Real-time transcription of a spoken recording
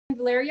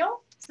Valerio.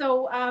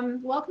 So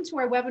welcome to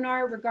our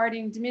webinar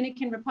regarding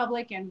Dominican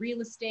Republic and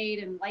real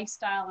estate and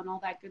lifestyle and all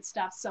that good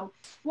stuff. So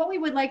what we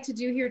would like to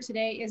do here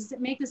today is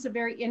make this a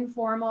very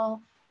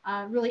informal,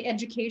 really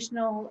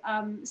educational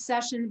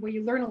session where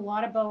you learn a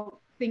lot about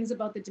things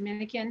about the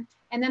Dominican,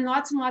 and then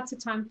lots and lots of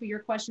time for your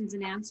questions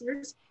and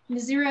answers.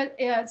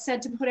 Nasira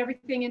said to put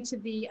everything into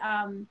the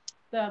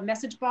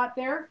message bot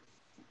there.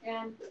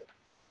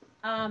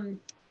 And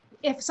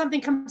if something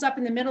comes up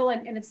in the middle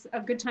and it's a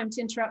good time to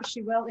interrupt,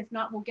 she will. If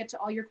not, we'll get to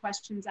all your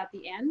questions at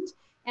the end.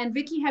 And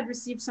Vicki had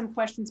received some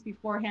questions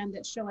beforehand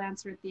that she'll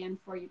answer at the end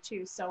for you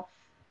too. So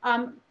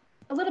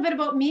a little bit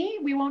about me.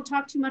 We won't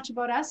talk too much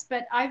about us,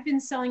 but I've been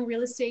selling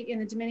real estate in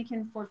the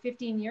Dominican for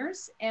 15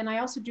 years. And I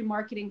also do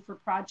marketing for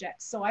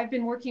projects. So I've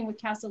been working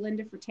with Casa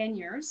for 10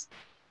 years.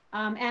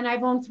 And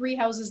I've owned 3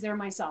 houses there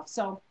myself.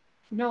 So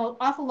I know an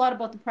awful lot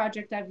about the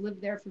project. I've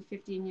lived there for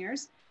 15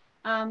 years.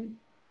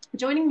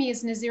 Joining me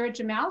is Nasira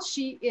Jamal.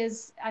 She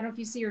is, I don't know if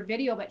you see her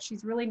video, but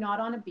she's really not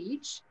on a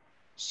beach.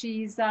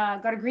 She's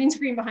got a green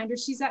screen behind her.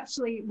 She's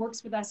actually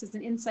works with us as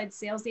an inside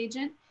sales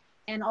agent,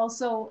 and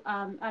also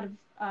out of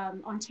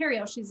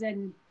Ontario. She's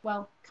in,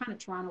 well, kind of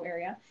Toronto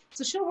area.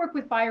 So she'll work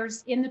with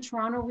buyers in the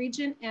Toronto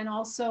region and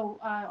also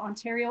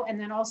Ontario, and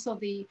then also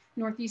the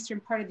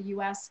northeastern part of the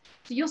US.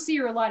 So you'll see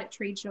her a lot at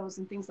trade shows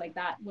and things like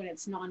that when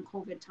it's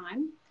non-COVID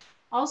time.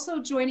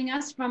 Also joining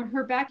us from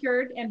her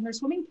backyard and her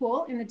swimming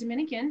pool in the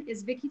Dominican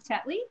is Vicki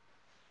Tetley.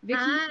 Vicki,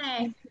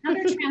 hi.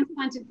 Another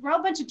transplanted, we're all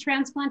a bunch of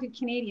transplanted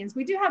Canadians.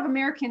 We do have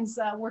Americans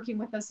working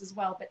with us as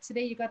well, but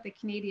today you got the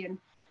Canadian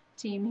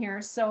team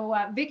here. So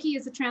Vicki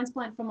is a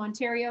transplant from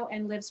Ontario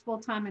and lives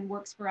full-time and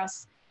works for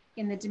us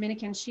in the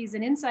Dominican. She's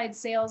an inside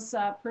sales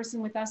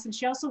person with us, and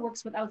she also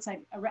works with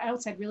outside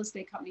real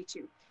estate company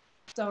too.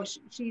 So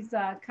she's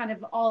kind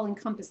of all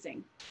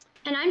encompassing.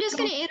 And I'm just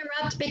going to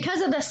interrupt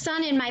because of the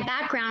sun in my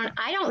background.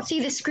 I don't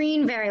see the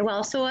screen very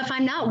well. So if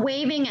I'm not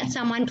waving at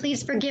someone,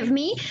 please forgive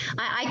me.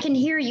 I can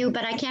hear you,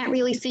 but I can't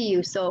really see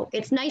you. So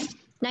it's nice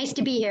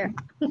to be here.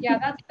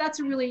 Yeah, that's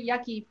a really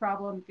yucky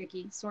problem,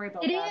 Vicki. Sorry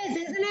about that. It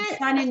is, isn't it? The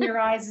sun in your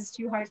eyes is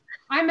too hard.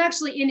 I'm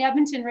actually in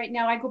Edmonton right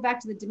now. I go back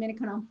to the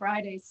Dominican on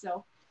Fridays.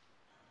 So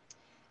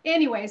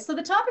anyway, so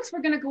the topics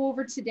we're going to go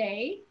over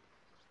today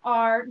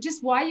are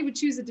just why you would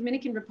choose the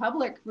Dominican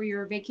Republic for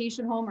your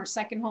vacation home or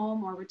second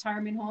home or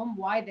retirement home,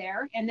 why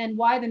there, and then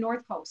why the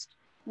North Coast,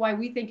 why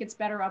we think it's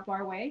better up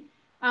our way.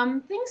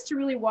 Things to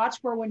really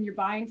watch for when you're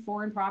buying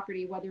foreign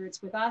property, whether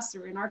it's with us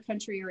or in our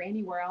country or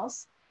anywhere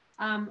else.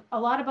 A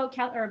lot about,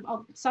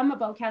 some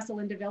about Casa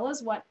Linda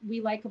Villas, what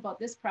we like about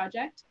this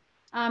project.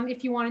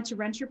 If you wanted to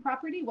rent your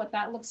property, what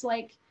that looks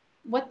like,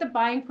 what the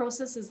buying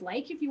process is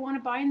like if you want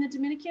to buy in the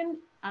Dominican,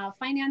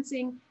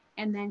 financing,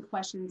 and then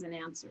questions and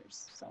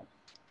answers. So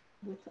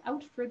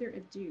without further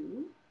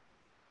ado,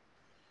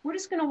 we're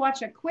just going to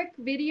watch a quick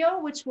video,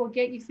 which will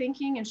get you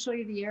thinking and show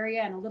you the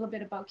area and a little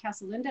bit about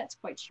Casa Linda. It's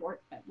quite short,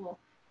 but we'll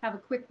have a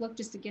quick look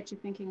just to get you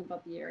thinking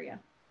about the area.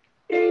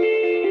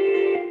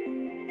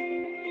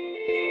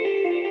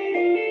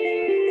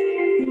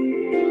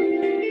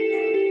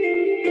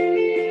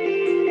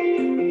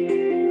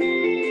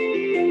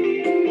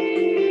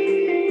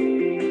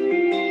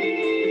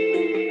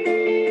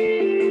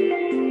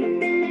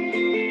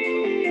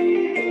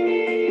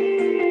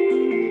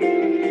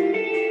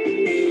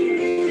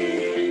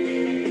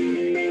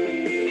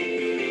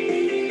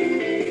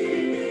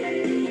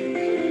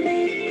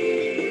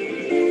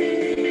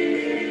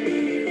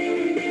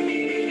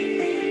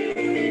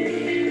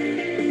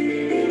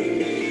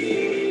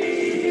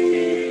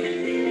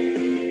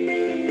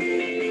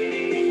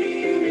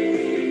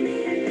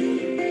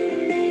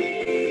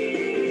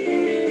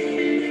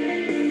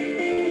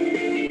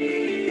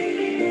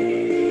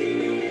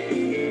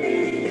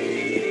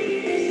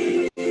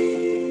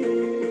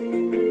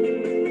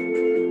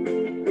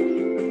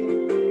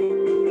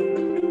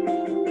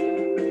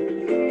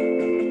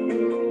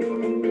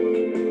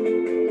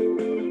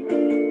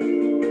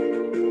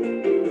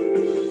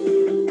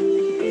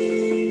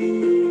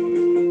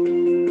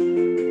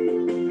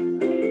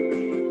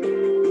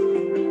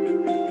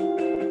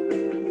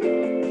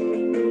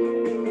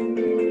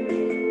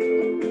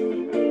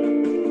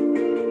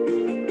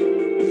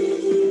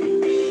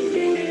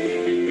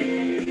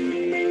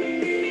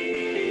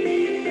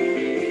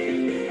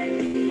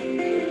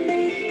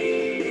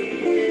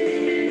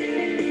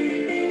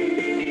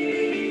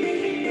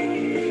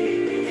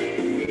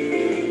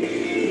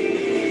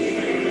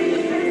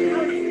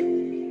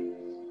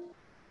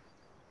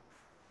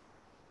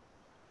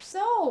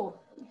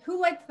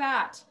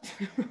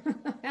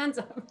 Hands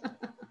up.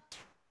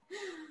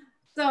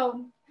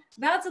 So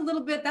that's a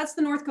little bit, that's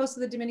the north coast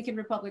of the Dominican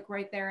Republic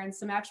right there, and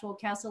some actual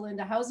Casa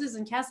Linda houses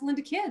and Casa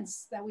Linda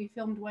kids that we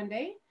filmed one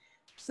day.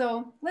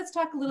 So let's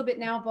talk a little bit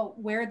now about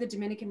where the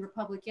Dominican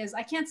Republic is.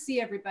 I can't see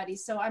everybody,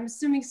 so I'm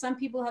assuming some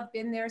people have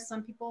been there,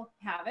 some people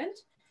haven't.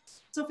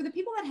 So for the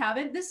people that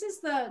haven't, this is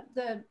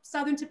the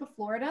southern tip of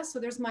Florida. So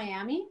there's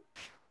Miami.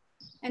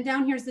 And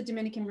down here's the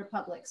Dominican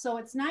Republic. So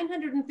it's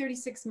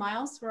 936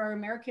 miles for our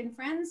American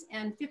friends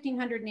and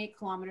 1,508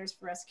 kilometers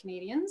for us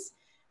Canadians.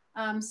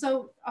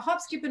 So a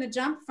hop, skip, and a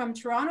jump from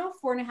Toronto,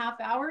 4.5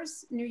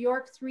 hours, New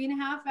York,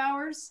 3.5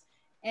 hours.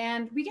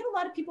 And we get a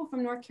lot of people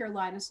from North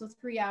Carolina, so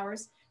 3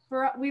 hours.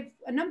 We've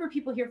a number of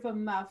people here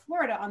from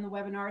Florida on the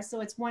webinar,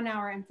 so it's 1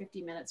 hour and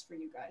 50 minutes for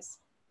you guys.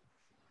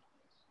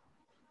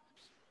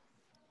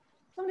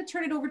 So I'm going to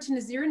turn it over to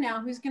Nasira now,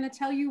 who's going to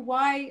tell you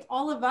why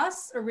all of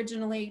us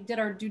originally did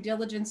our due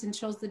diligence and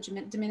chose the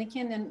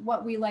Dominican and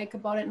what we like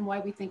about it and why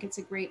we think it's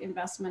a great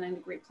investment and a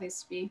great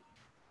place to be.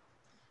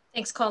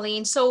 Thanks,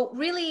 Colleen. So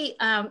really,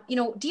 you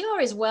know, DR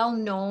is well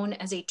known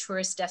as a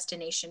tourist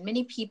destination.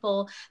 Many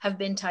people have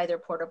been to either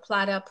Puerto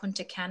Plata,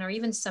 Punta Cana, or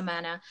even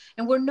Samana,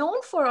 and we're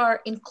known for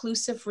our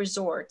inclusive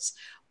resorts.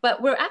 But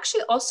we're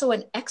actually also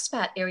an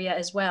expat area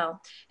as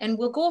well. And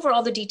we'll go over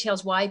all the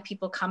details why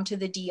people come to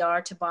the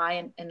DR to buy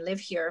and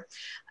live here.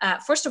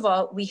 First of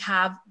all, we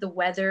have the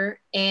weather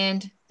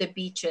and the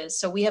beaches.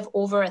 So we have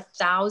over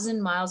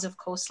 1,000 miles of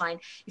coastline.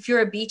 If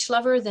you're a beach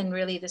lover, then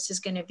really this is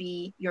going to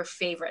be your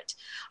favorite.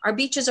 Our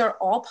beaches are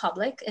all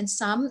public and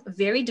some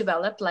very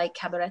developed like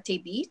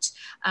Cabarete Beach.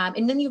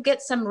 And then you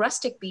get some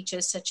rustic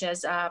beaches such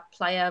as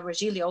Playa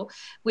Regilio,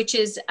 which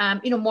is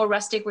you know, more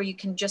rustic where you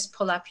can just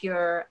pull up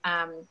your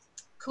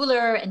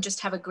cooler and just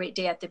have a great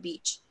day at the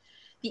beach.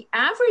 The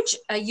average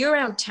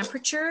year-round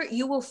temperature,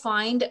 you will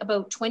find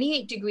about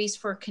 28 degrees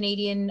for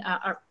Canadian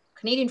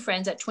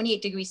friends at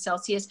 28 degrees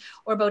Celsius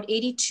or about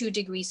 82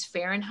 degrees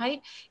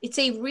Fahrenheit. It's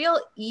a real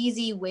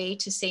easy way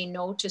to say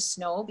no to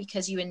snow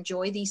because you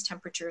enjoy these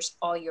temperatures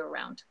all year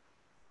round.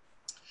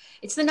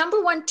 It's the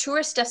 #1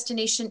 tourist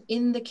destination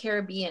in the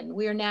Caribbean.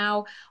 We are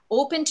now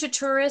open to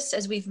tourists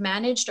as we've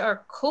managed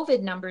our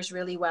COVID numbers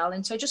really well.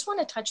 And so I just want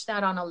to touch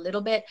that on a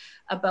little bit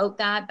about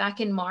that. Back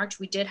in March,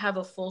 we did have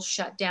a full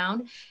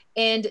shutdown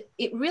and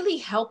it really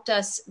helped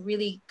us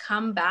really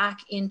come back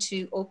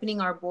into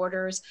opening our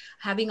borders,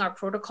 having our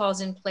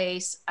protocols in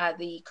place,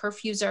 the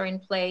curfews are in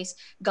place,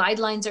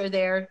 guidelines are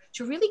there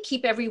to really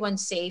keep everyone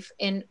safe.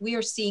 And we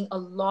are seeing a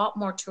lot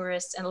more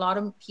tourists and a lot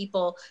of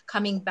people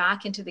coming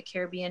back into the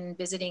Caribbean,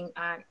 visiting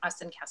us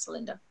in Casa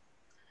Linda.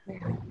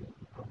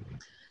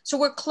 So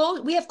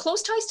we have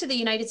close ties to the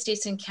United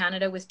States and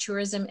Canada with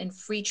tourism and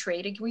free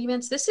trade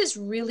agreements. This is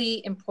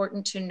really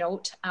important to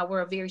note.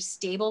 We're a very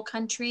stable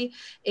country.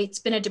 It's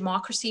been a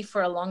democracy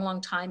for a long,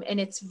 long time, and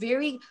it's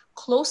very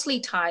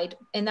closely tied.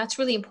 And that's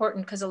really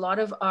important because a lot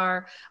of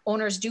our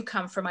owners do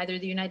come from either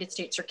the United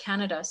States or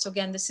Canada. So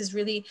again, this is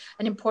really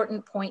an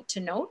important point to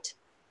note.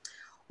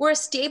 We're a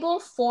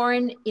stable,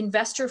 foreign,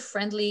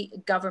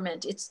 investor-friendly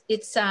government. It's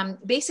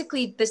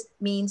basically, this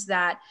means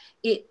that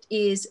it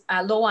is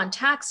low on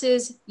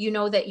taxes. You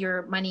know that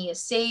your money is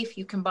safe.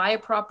 You can buy a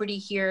property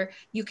here.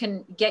 You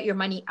can get your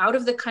money out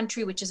of the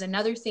country, which is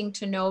another thing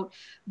to note,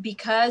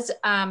 because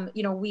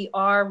you know, we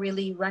are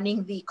really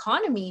running the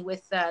economy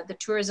with the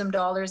tourism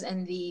dollars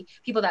and the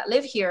people that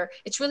live here.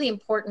 It's really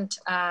important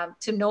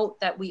to note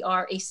that we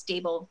are a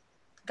stable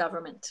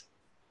government.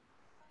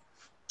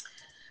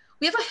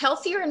 We have a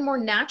healthier and more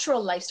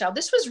natural lifestyle.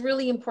 This was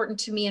really important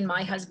to me and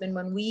my husband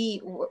when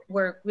we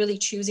were really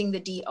choosing the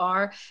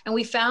DR. And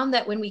we found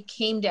that when we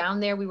came down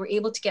there, we were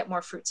able to get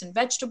more fruits and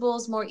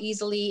vegetables more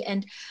easily.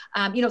 And,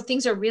 you know,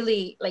 things are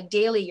really like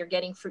daily, you're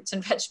getting fruits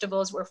and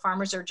vegetables where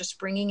farmers are just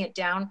bringing it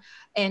down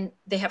and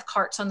they have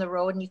carts on the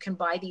road and you can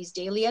buy these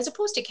daily, as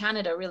opposed to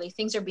Canada, really.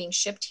 Things are being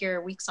shipped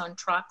here weeks on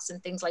trucks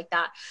and things like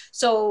that.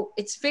 So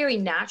it's very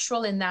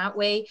natural in that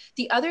way.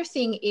 The other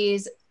thing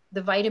is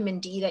the vitamin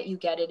D that you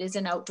get. It is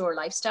an outdoor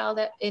lifestyle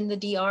that in the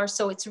DR.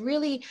 So it's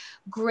really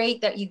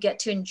great that you get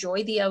to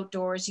enjoy the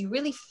outdoors. You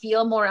really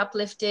feel more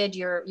uplifted.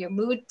 Your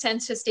mood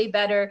tends to stay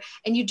better.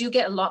 And you do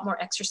get a lot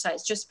more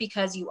exercise just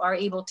because you are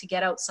able to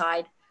get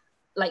outside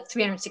like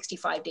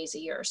 365 days a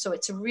year. So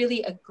it's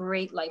really a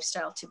great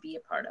lifestyle to be a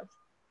part of.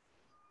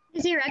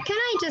 Nasira, can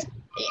I just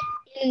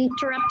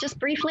interrupt just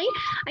briefly?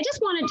 I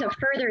just wanted to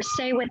further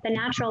say with the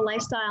natural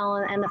lifestyle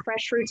and the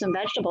fresh fruits and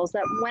vegetables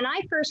that when I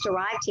first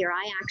arrived here,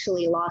 I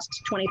actually lost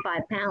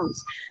 25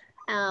 pounds.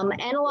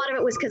 And a lot of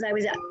it was because I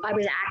was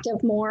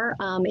active more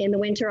in the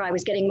winter. I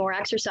was getting more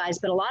exercise,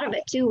 but a lot of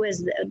it too was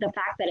the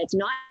fact that it's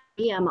not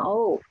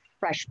GMO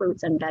fresh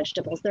fruits and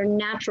vegetables. They're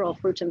natural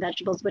fruits and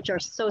vegetables, which are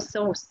so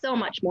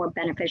much more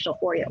beneficial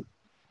for you.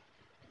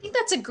 I think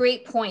that's a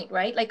great point,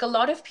 right? Like a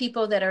lot of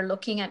people that are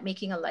looking at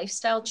making a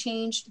lifestyle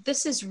change,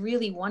 this is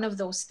really one of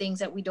those things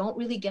that we don't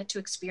really get to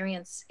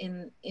experience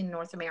in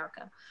North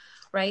America,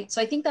 right? So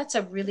I think that's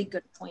a really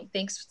good point.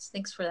 Thanks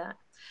for that.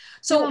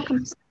 You're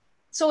welcome.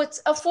 So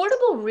it's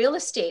affordable real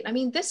estate. I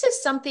mean, this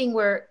is something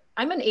where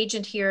I'm an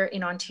agent here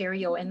in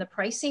Ontario and the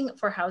pricing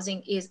for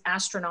housing is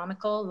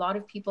astronomical. A lot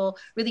of people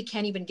really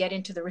can't even get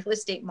into the real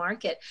estate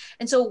market.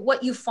 And so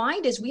what you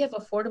find is we have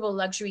affordable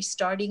luxury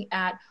starting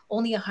at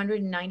only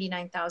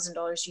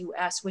 $199,000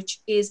 US,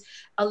 which is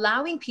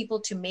allowing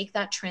people to make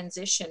that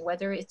transition,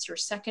 whether it's your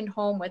second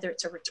home, whether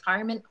it's a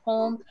retirement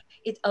home.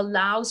 It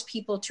allows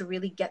people to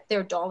really get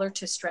their dollar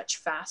to stretch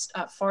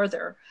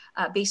farther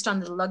based on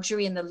the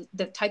luxury and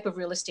the type of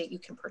real estate you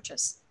can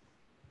purchase.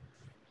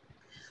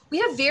 We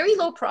have very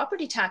low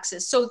property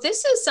taxes. So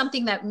this is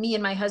something that me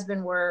and my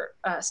husband were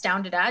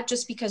astounded at,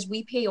 just because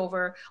we pay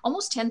over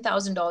almost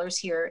 $10,000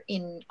 here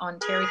in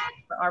Ontario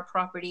for our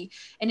property.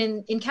 And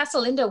in Casa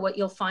Linda, what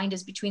you'll find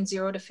is between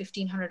 $0 to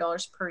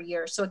 $1,500 per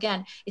year. So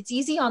again, it's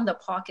easy on the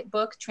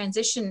pocketbook.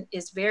 Transition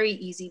is very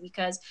easy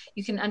because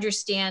you can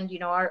understand, you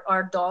know,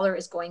 our dollar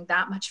is going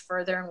that much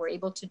further, and we're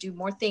able to do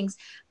more things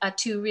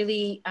to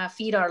really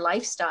feed our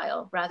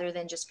lifestyle rather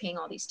than just paying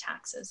all these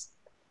taxes.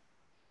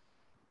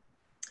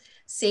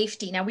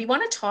 Safety. Now we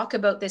want to talk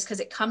about this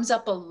because it comes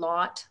up a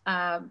lot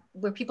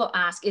where people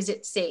ask, is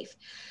it safe?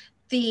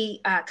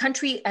 The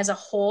country as a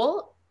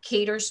whole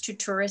caters to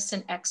tourists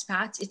and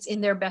expats. It's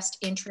in their best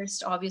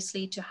interest,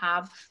 obviously, to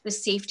have the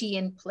safety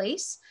in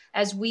place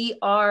as we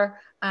are,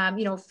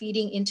 you know,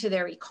 feeding into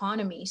their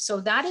economy.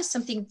 So that is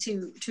something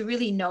to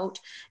really note.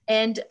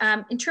 And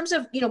in terms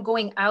of, you know,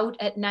 going out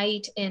at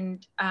night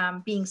and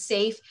being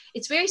safe,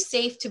 it's very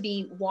safe to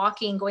be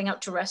walking, going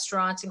out to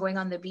restaurants and going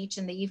on the beach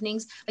in the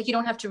evenings. Like, you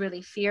don't have to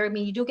really fear. I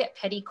mean, you do get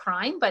petty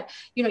crime, but,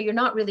 you know, you're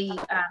not really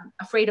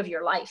afraid of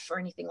your life or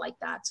anything like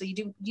that. So you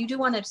do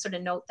want to sort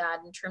of note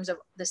that in terms of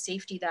the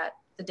safety that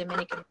the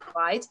Dominican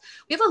provides.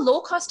 We have a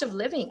low cost of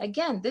living.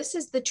 Again, this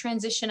is the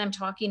transition I'm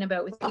talking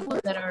about with people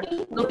that are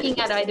looking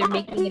at either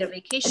making it a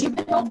vacation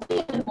home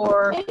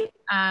or,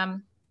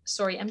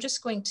 sorry, I'm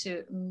just going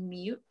to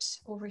mute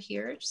over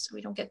here just so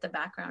we don't get the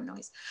background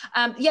noise.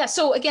 Yeah,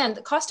 so again,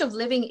 the cost of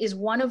living is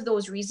one of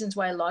those reasons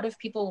why a lot of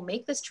people will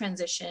make this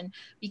transition,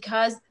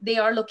 because they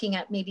are looking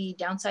at maybe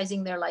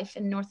downsizing their life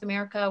in North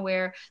America,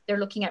 where they're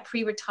looking at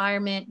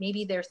pre-retirement.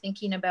 Maybe they're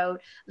thinking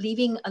about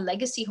leaving a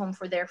legacy home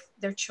for their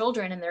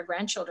children and their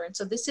grandchildren.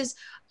 So this is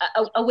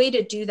a way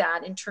to do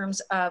that in terms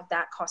of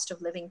that cost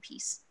of living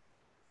piece.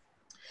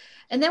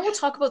 And then we'll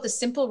talk about the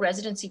simple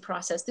residency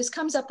process. This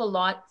comes up a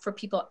lot for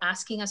people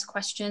asking us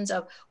questions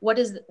of what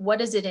does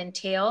it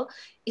entail?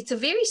 It's a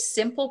very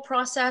simple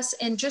process.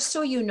 And just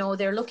so you know,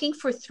 they're looking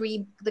for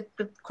the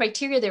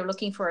criteria they're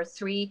looking for are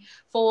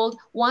threefold.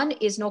 One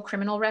is no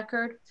criminal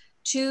record.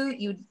 Two,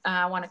 you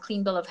want a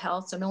clean bill of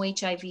health, so no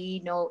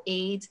HIV, no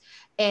AIDS.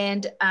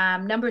 And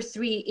number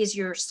three is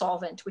you're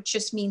solvent, which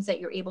just means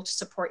that you're able to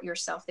support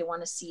yourself. They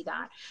want to see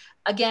that.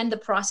 Again, the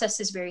process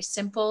is very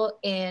simple,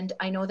 and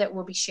I know that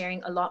we'll be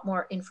sharing a lot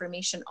more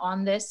information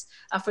on this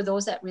for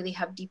those that really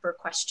have deeper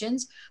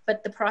questions.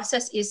 But the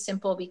process is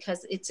simple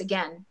because it's,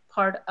 again,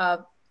 part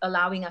of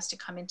allowing us to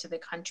come into the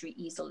country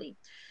easily.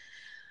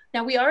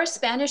 Now, we are a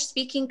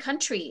Spanish-speaking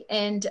country,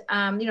 and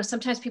you know,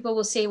 sometimes people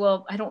will say,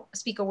 well, I don't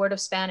speak a word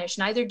of Spanish.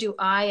 Neither do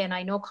I, and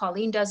I know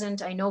Colleen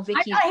doesn't. I know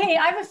Vicki. Hey,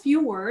 I have a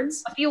few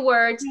words. A few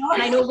words, no.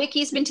 And I know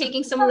Vicki's been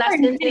taking some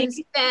lessons in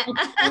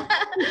Spanish.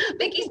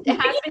 Vicki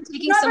has been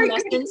taking some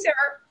lessons.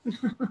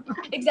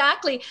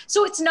 Exactly.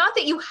 So it's not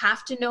that you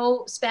have to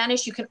know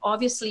Spanish. You can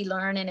obviously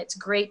learn, and it's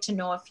great to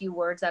know a few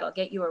words that'll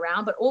get you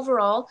around. But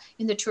overall,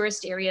 in the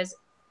tourist areas,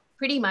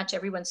 pretty much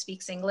everyone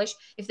speaks English.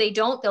 If they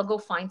don't, they'll go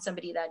find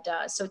somebody that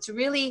does. So it's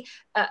really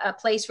a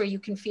place where you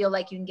can feel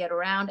like you can get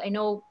around. I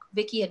know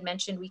Vicki had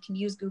mentioned we can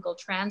use Google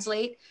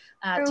Translate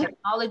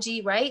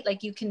technology, right?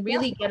 Like, you can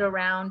really get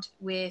around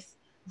with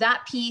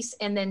that piece,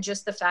 and then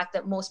just the fact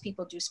that most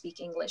people do speak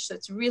English. So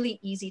it's really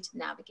easy to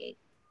navigate.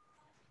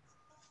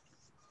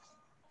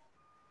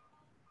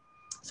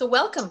 So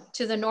welcome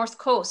to the North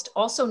Coast,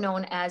 also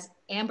known as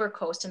Amber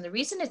Coast. And the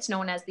reason it's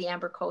known as the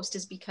Amber Coast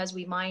is because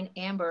we mine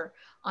amber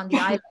on the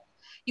island.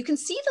 You can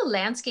see the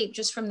landscape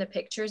just from the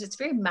pictures. It's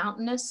very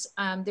mountainous.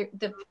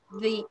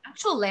 The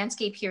actual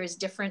landscape here is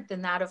different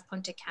than that of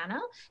Punta Cana.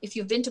 If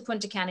you've been to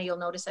Punta Cana, you'll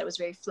notice that it was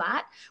very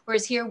flat,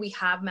 whereas here we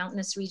have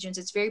mountainous regions.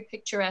 It's very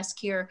picturesque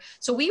here.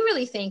 So we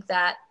really think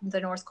that the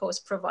North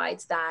Coast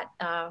provides that.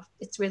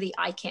 It's really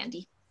eye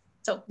candy.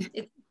 So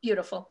it's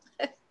beautiful.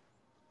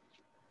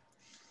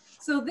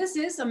 So this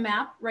is a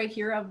map right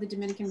here of the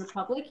Dominican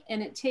Republic,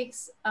 and it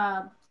takes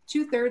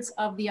 2/3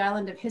 of the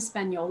island of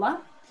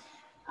Hispaniola.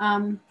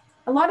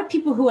 A lot of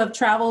people who have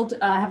traveled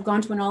have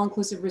gone to an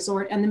all-inclusive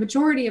resort, and the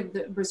majority of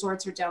the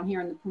resorts are down here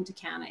in the Punta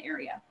Cana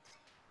area.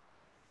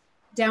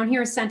 Down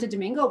here is Santo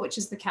Domingo, which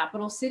is the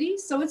capital city.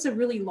 So it's a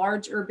really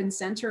large urban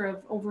center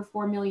of over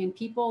 4 million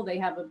people. They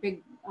have a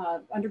big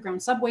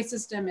underground subway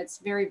system. It's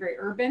very, very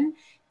urban.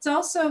 It's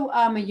also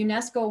a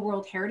UNESCO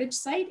World Heritage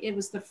Site. It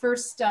was the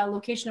first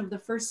location of the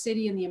first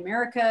city in the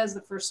Americas,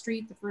 the first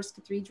street, the first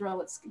cathedral.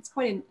 It's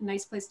quite a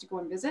nice place to go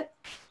and visit.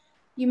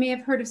 You may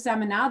have heard of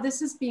Samaná.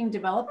 This is being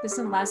developed, this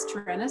in Las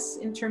Terrenas,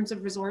 in terms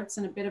of resorts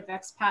and a bit of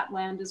expat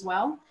land as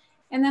well.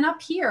 And then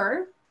up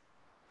here,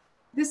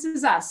 this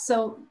is us.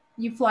 So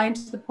you fly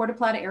into the Puerto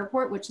Plata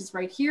Airport, which is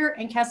right here,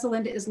 and Casa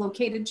Linda is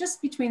located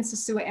just between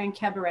Sosúa and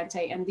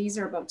Cabarete, and these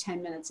are about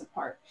 10 minutes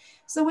apart.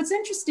 So what's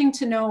interesting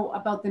to know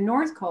about the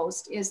North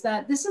Coast is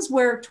that this is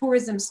where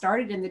tourism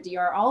started in the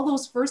DR. All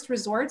those first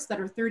resorts that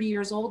are 30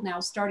 years old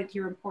now started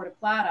here in Puerto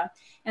Plata,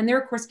 and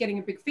they're of course getting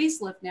a big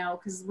facelift now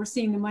because we're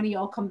seeing the money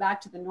all come back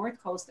to the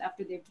North Coast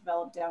after they've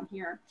developed down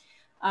here.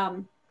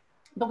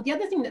 But the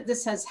other thing that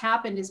this has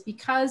happened is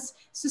because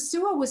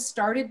Sosua was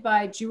started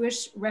by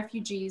Jewish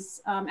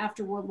refugees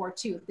after World War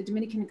II. The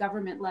Dominican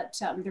government let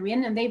them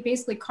in, and they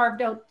basically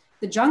carved out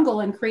the jungle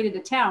and created a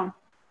town.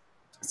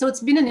 So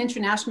it's been an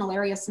international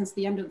area since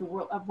the end of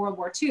World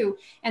War II.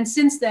 And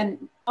since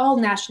then, all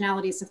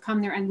nationalities have come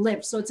there and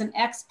lived. So it's an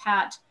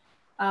expat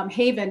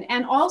haven.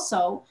 And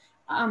also,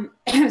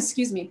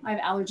 excuse me, I have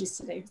allergies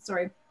today,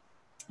 sorry.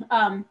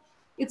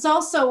 It's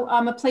also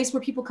a place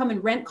where people come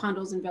and rent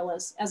condos and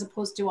villas as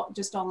opposed to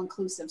just all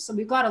inclusive. So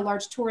we've got a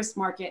large tourist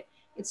market.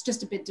 It's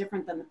just a bit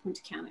different than the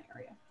Punta Cana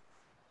area.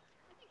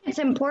 It's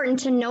important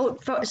to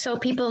note, so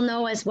people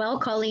know as well,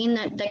 Colleen,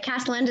 that the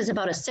Casa is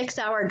about a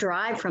 6-hour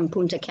drive from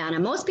Punta Cana.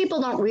 Most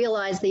people don't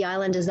realize the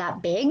island is that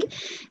big.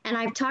 And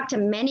I've talked to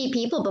many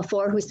people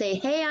before who say,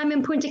 hey, I'm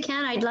in Punta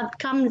Cana. I'd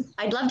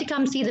love to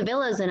come see the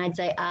villas. And I'd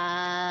say,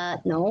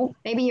 no,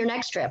 maybe your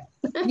next trip.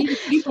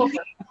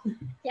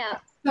 Yeah.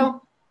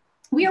 So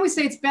we always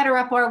say it's better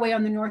up our way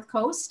on the North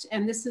Coast.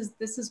 And this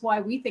is why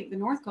we think the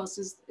North Coast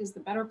is the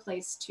better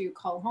place to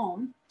call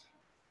home.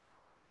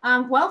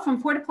 Well,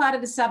 from Puerto Plata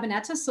to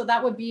Sabaneta, so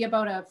that would be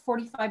about a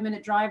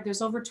 45-minute drive.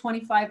 There's over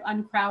 25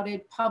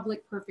 uncrowded,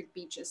 public, perfect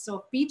beaches. So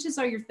if beaches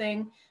are your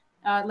thing,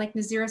 like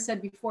Nasira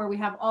said before, we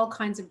have all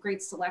kinds of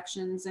great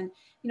selections. And,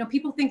 you know,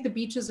 people think the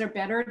beaches are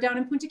better down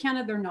in Punta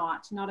Cana. They're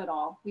not at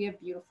all. We have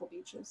beautiful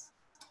beaches.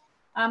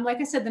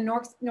 Like I said, the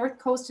North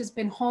Coast has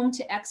been home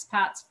to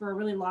expats for a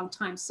really long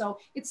time. So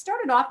it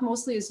started off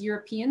mostly as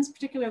Europeans,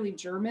 particularly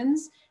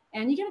Germans,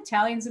 and you get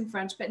Italians and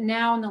French, but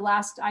now in the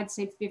last, I'd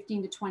say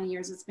 15 to 20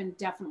 years, it's been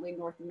definitely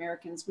North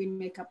Americans. We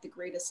make up the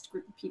greatest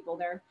group of people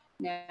there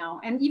now.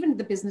 And even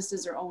the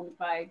businesses are owned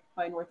by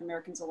North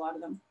Americans, a lot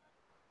of them.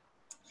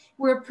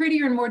 We're a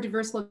prettier and more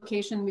diverse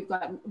location.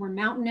 We're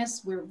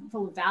mountainous, we're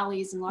full of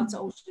valleys and lots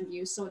of ocean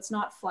views. So it's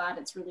not flat,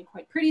 it's really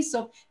quite pretty.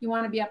 So if you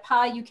want to be up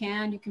high, you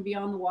can be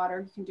on the water,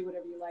 you can do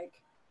whatever you like.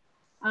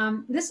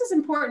 This is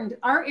important.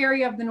 Our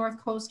area of the North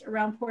Coast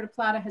around Puerto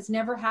Plata has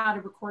never had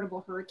a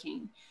recordable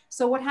hurricane.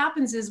 So what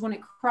happens is when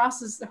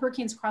the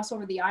hurricanes cross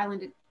over the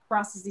island, it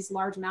crosses these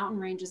large mountain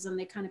ranges and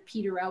they kind of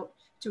peter out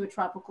to a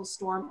tropical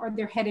storm, or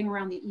they're heading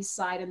around the east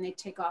side and they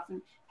take off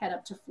and head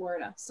up to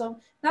Florida. So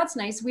that's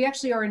nice. We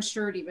actually are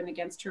insured even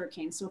against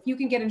hurricanes. So if you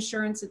can get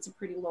insurance, it's a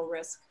pretty low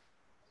risk.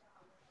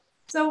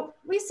 So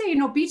we say, you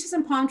know, beaches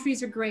and palm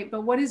trees are great,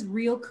 but what is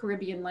real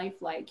Caribbean life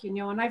like? You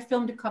know, and I've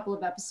filmed a couple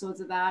of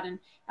episodes of that and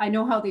I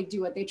know how they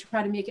do it. They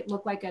try to make it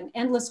look like an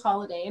endless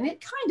holiday, and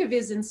it kind of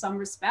is in some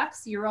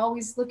respects. You're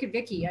always, look at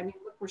Vicki. I mean,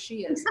 look where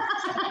she is.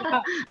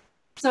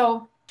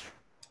 So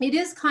it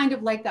is kind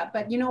of like that,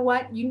 but you know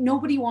what?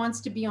 Nobody wants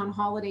to be on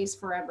holidays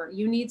forever.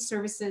 You need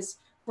services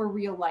for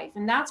real life.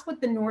 And that's what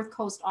the North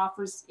Coast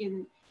offers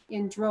in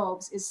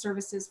droves, is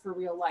services for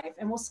real life.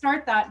 And we'll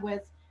start that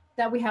with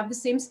that we have the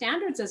same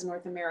standards as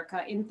North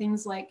America in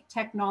things like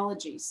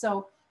technology.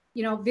 So,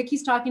 you know,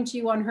 Vicki's talking to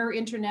you on her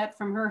internet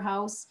from her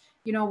house.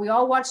 You know, we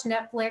all watch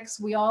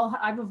Netflix.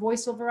 I have a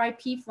voice over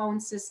IP phone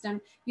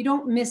system. You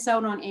don't miss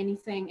out on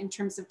anything in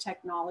terms of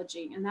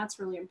technology. And that's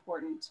really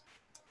important.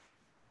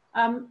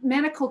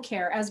 Medical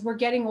care, as we're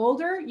getting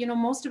older, you know,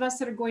 most of us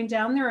that are going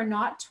down there are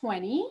not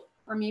 20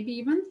 or maybe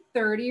even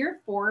 30 or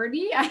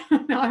 40. I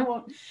don't know, I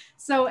won't.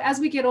 So as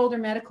we get older,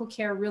 medical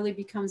care really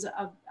becomes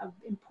an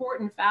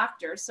important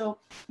factor. So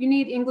you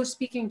need English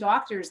speaking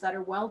doctors that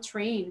are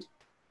well-trained.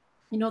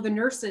 You know, the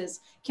nurses,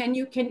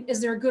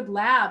 is there a good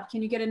lab?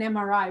 Can you get an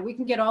MRI? We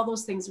can get all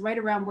those things right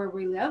around where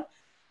we live.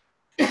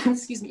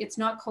 Excuse me, it's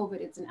not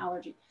COVID, it's an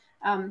allergy.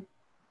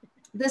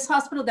 This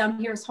hospital down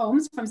here is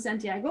Holmes from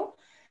Santiago.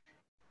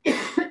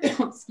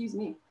 Excuse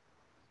me.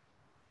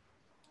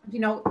 You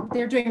know,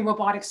 they're doing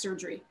robotic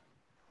surgery.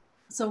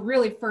 So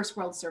really first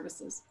world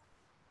services.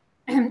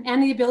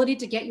 And the ability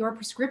to get your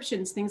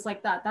prescriptions, things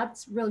like that.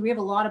 That's really, we have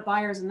a lot of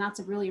buyers and that's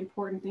a really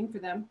important thing for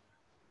them.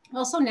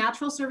 Also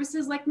natural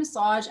services like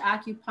massage,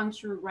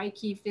 acupuncture,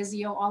 Reiki,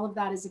 physio, all of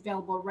that is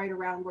available right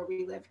around where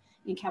we live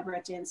in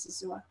Cabarete and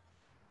Sosua.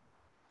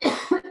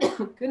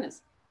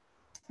 Goodness.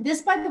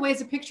 This, by the way,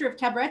 is a picture of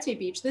Cabarete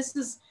Beach. This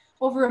is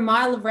over a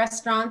mile of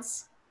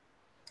restaurants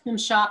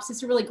and shops.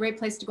 It's a really great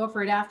place to go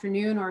for an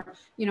afternoon or,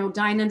 you know,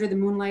 dine under the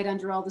moonlight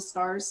under all the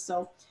stars.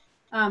 So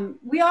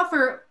we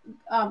offer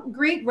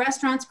great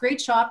restaurants, great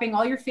shopping,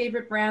 all your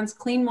favorite brands,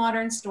 clean,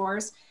 modern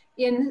stores.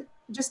 In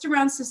just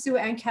around Sosua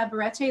and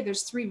Cabarete,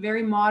 there's 3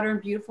 very modern,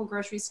 beautiful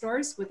grocery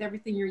stores with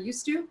everything you're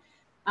used to.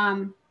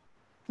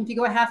 If you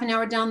go a half an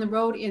hour down the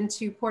road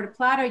into Puerto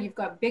Plata, you've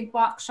got big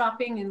box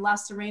shopping in La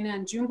Serena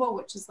and Jumbo,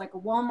 which is like a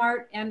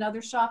Walmart and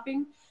other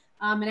shopping.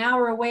 An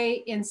hour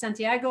away in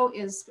Santiago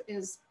is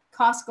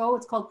Costco.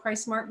 It's called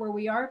Price Mart where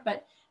we are,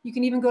 but you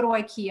can even go to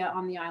IKEA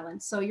on the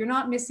island. So you're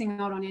not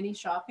missing out on any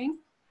shopping.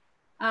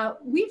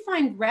 We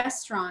find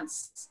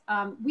restaurants,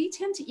 we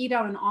tend to eat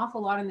out an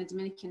awful lot in the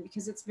Dominican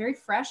because it's very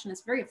fresh and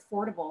it's very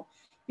affordable,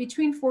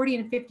 between 40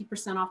 and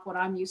 50% off what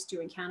I'm used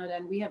to in Canada.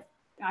 And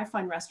I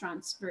find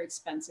restaurants very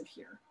expensive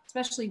here,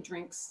 especially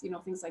drinks, you know,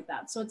 things like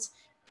that. So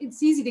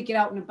it's easy to get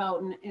out and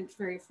about and it's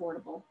very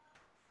affordable.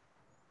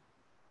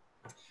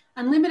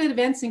 Unlimited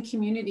events and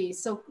community.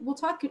 So we'll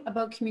talk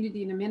about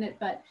community in a minute,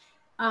 but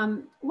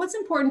what's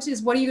important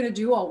is what are you going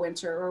to do all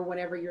winter or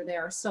whenever you're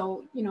there?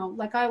 So, you know,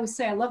 like I always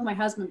say, I love my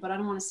husband, but I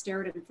don't want to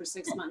stare at him for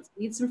 6 months.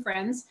 I need some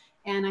friends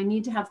and I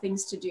need to have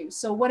things to do.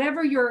 So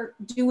whatever you're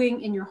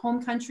doing in your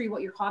home country,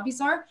 what your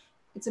hobbies are,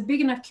 it's a big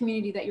enough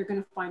community that you're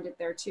going to find it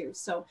there too.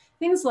 So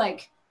things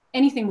like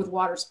anything with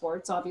water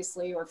sports,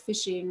 obviously, or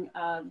fishing,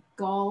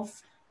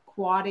 golf,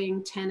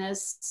 quadding,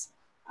 tennis,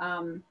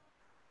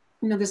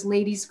 you know, there's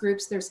ladies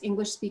groups, there's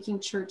English speaking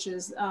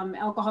churches,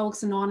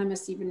 Alcoholics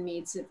Anonymous even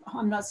meets.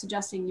 I'm not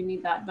suggesting you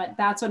need that, but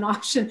that's an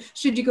option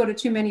should you go to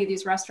too many of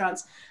these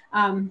restaurants.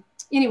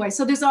 Anyway,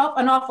 so there's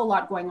an awful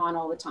lot going on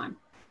all the time.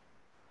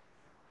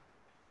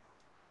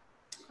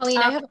 Colleen,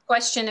 I have a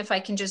question if I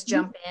can just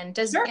jump in.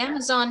 Does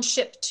Amazon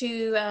ship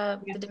to the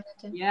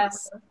Dominican?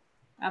 Yes,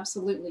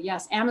 absolutely.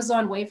 Yes.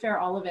 Amazon, Wayfair,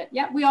 all of it.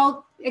 Yeah, we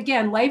all,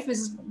 again, life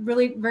is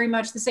really very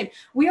much the same.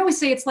 We always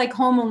say it's like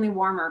home, only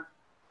warmer.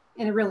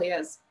 And it really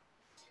is.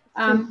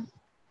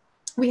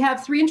 We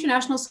have 3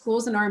 international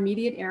schools in our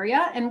immediate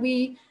area, and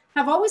we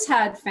have always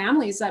had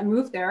families that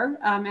move there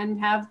and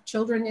have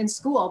children in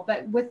school.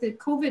 But with the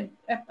COVID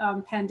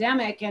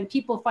pandemic and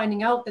people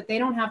finding out that they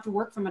don't have to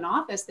work from an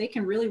office, they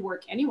can really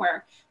work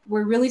anywhere.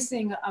 We're really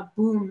seeing a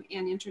boom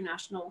in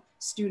international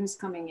students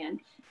coming in.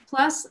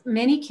 Plus,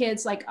 many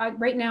kids, like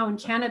right now in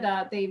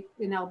Canada,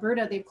 in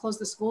Alberta, they've closed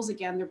the schools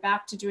again. They're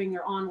back to doing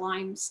their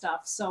online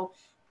stuff. So,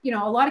 you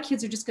know, a lot of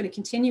kids are just going to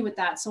continue with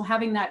that. So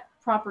having that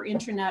proper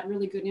internet,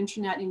 really good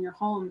internet in your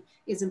home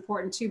is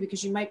important too,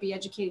 because you might be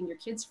educating your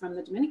kids from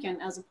the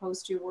Dominican as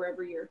opposed to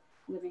wherever you're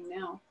living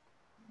now.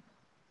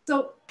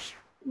 So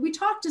we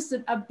talked just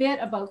a bit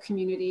about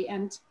community,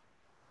 and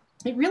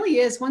it really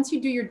is, once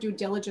you do your due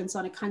diligence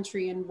on a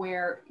country and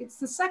where, it's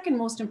the second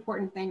most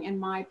important thing in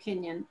my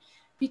opinion,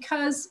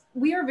 because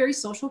we are very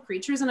social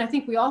creatures. And I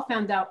think we all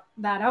found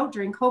that out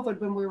during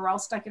COVID when we were all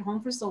stuck at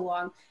home for so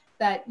long,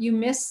 that you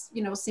miss,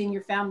 you know, seeing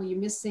your family, you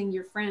miss seeing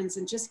your friends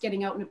and just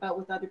getting out and about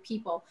with other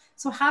people.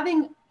 So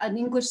having an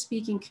English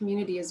speaking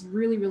community is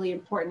really, really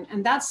important.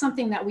 And that's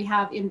something that we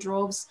have in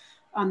droves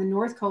on the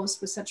North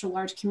Coast with such a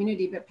large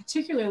community, but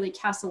particularly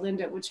Casa,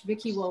 which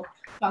Vicki will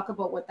talk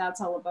about what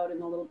that's all about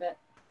in a little bit.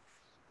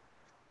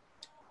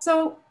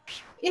 So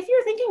if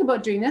you're thinking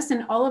about doing this,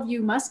 and all of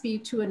you must be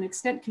to an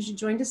extent because you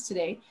joined us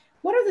today,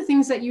 what are the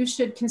things that you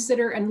should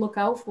consider and look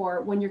out for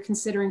when you're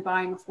considering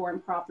buying a foreign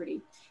property?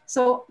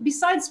 So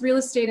besides real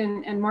estate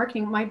and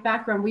marketing, my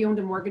background, we owned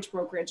a mortgage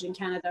brokerage in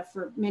Canada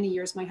for many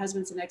years. My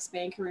husband's an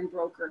ex-banker and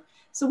broker.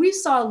 So we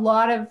saw a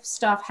lot of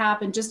stuff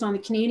happen just on the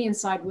Canadian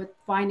side with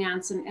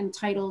finance and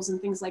titles and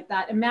things like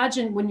that.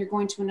 Imagine when you're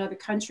going to another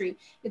country,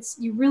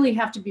 you really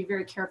have to be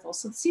very careful.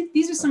 So see,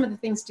 these are some of the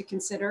things to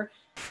consider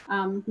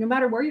no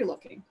matter where you're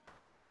looking.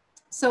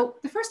 So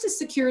the first is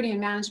security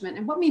and management.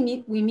 And what we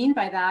mean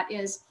by that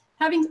is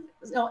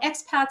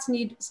expats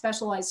need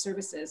specialized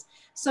services.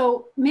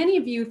 So many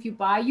of you, if you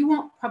buy, you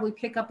won't probably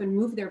pick up and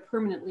move there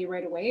permanently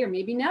right away, or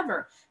maybe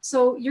never.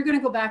 So you're going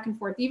to go back and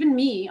forth. Even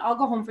me, I'll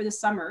go home for the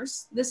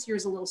summers. This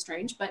year's a little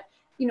strange, but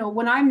you know,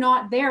 when I'm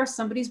not there,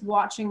 somebody's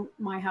watching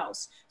my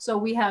house. So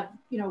we have,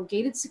 you know,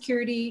 gated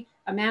security,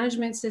 a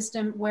management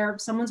system where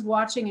someone's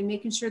watching and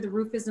making sure the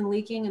roof isn't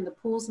leaking and the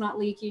pool's not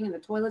leaking and the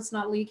toilet's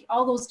not leaking,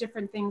 all those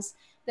different things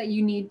that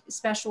you need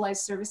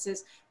specialized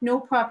services. No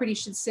property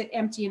should sit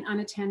empty and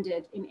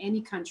unattended in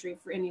any country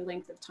for any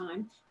length of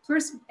time.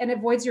 First, and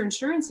avoids your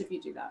insurance if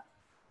you do that.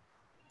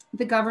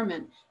 The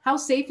government, how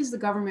safe is the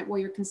government where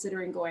you're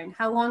considering going?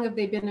 How long have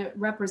they been a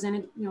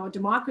represented, you know, a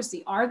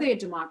democracy? Are they a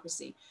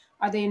democracy?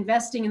 Are they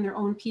investing in their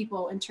own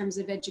people in terms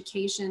of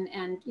education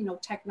and, you know,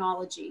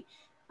 technology?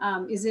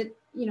 Is it,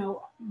 you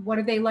know, what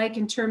are they like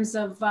in terms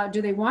of,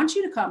 do they want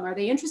you to come? Are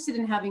they interested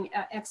in having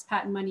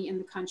expat money in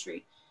the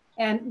country?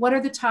 And what are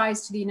the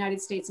ties to the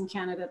United States and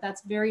Canada?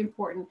 That's very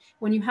important.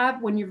 When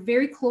you're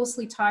very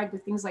closely tied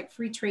with things like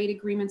free trade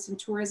agreements and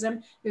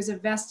tourism, there's a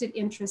vested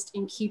interest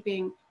in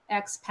keeping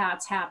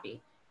expats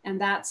happy.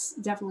 And that's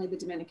definitely the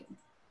Dominican.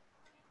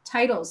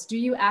 Titles, do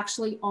you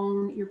actually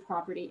own your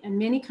property? In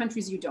many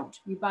countries you don't.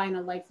 You buy in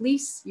a life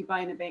lease, you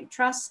buy in a bank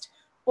trust,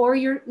 or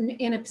you're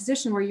in a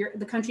position where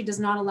the country does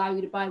not allow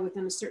you to buy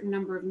within a certain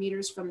number of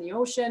meters from the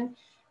ocean.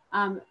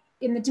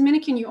 In the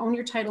Dominican, you own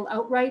your title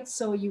outright,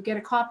 so you get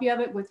a copy of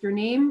it with your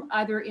name,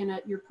 either in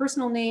your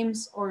personal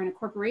names or in a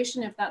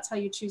corporation, if that's how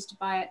you choose to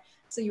buy it.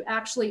 So you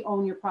actually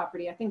own your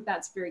property. I think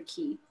that's very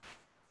key.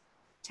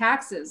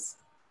 Taxes.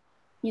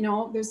 You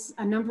know, there's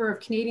a number of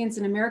Canadians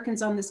and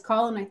Americans on this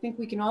call, and I think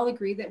we can all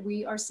agree that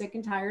we are sick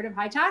and tired of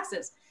high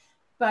taxes.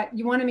 But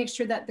you want to make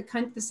sure that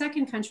the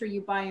second country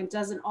you buy in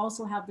doesn't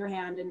also have their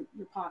hand in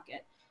your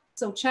pocket.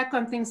 So check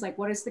on things like,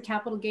 what is the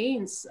capital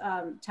gains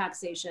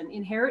taxation,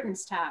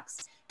 inheritance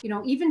tax, you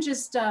know, even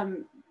just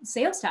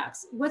sales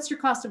tax. What's your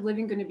cost of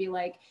living going to be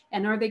like?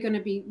 And are they going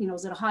to be, you know,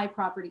 is it a high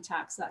property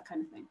tax, that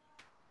kind of thing?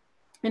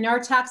 And are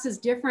taxes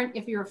different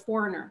if you're a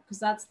foreigner? Because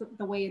that's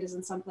the way it is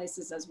in some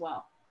places as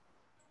well.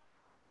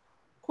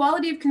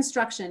 Quality of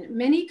construction.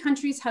 Many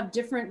countries have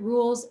different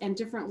rules and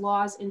different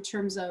laws in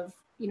terms of,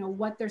 you know,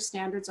 what their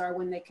standards are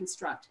when they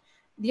construct.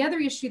 The other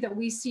issue that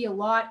we see a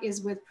lot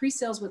is with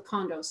pre-sales with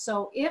condos.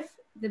 So if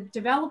the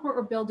developer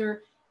or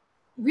builder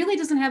really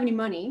doesn't have any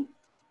money,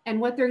 and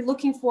what they're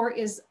looking for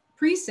is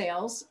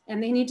pre-sales,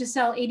 and they need to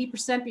sell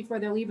 80% before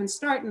they'll even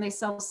start, and they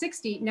sell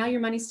 60, now your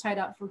money's tied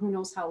up for who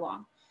knows how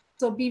long.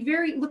 So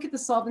look at the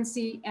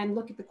solvency and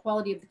look at the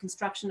quality of the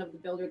construction of the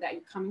builder that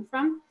you're coming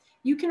from.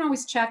 You can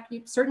always check,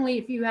 certainly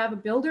if you have a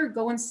builder,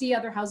 go and see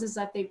other houses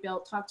that they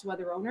built, talk to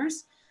other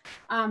owners.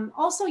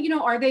 Also,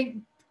 are they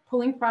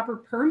pulling proper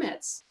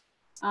permits?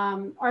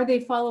 Are they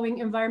following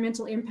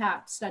environmental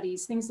impact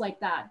studies, things like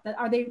that?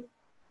 Are they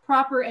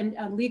proper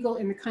and legal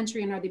in the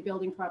country, and are they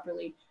building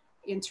properly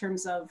in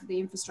terms of the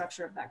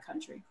infrastructure of that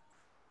country?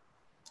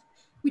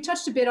 We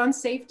touched a bit on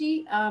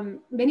safety.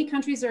 Many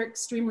countries are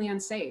extremely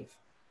unsafe.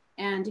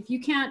 And if you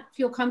can't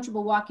feel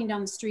comfortable walking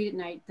down the street at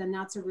night, then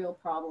that's a real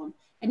problem.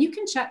 And you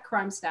can check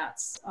crime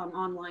stats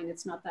online.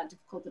 It's not that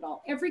difficult at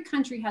all. Every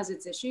country has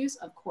its issues,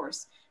 of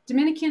course.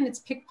 Dominican, it's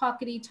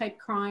pickpockety type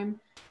crime.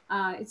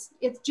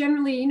 It's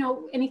generally,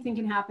 anything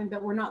can happen,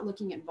 but we're not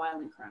looking at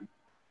violent crime.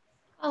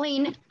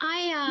 Colleen,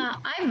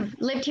 I've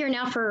lived here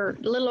now for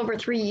a little over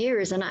 3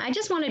 years, and I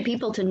just wanted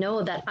people to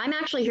know that I'm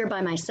actually here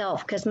by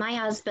myself because my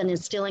husband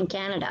is still in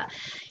Canada.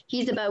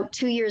 He's about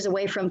 2 years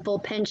away from full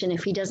pension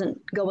if he doesn't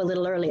go a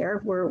little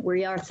earlier.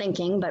 We are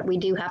thinking, but we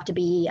do have to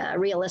be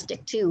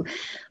realistic too.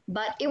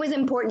 But it was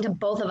important to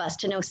both of us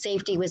to know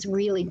safety was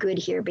really good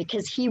here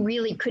because he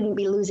really couldn't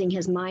be losing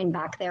his mind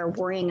back there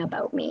worrying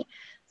about me.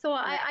 So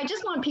I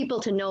just want people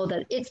to know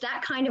that it's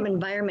that kind of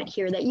environment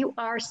here that you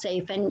are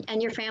safe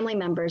and your family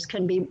members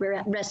can be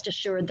rest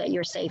assured that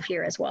you're safe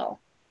here as well.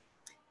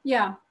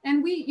 Yeah,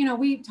 and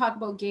we talk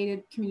about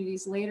gated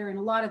communities later, and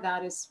a lot of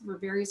that is for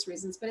various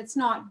reasons, but it's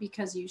not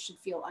because you should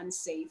feel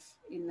unsafe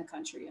in the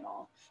country at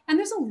all. And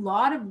there's a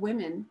lot of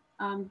women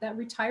that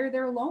retire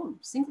there alone,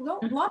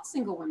 lots of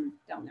single women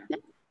down there.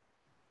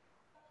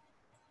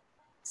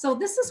 So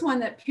this is one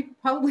that people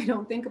probably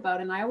don't think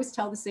about, and I always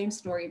tell the same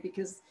story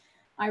because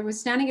I was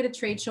standing at a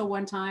trade show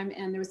one time,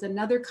 and there was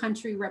another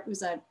country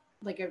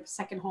like a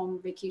second home,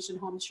 vacation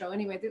home show.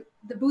 Anyway,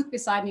 the booth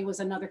beside me was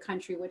another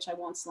country, which I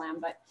won't slam,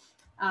 but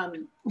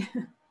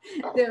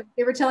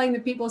they were telling the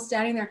people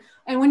standing there,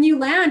 and when you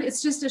land,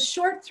 it's just a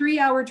short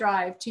 3-hour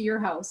drive to your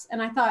house.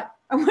 And I thought,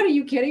 what are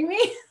you kidding me?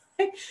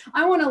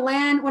 I want to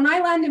land. When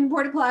I land in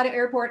Puerto Plata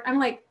Airport, I'm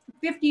like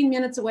 15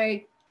 minutes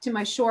away to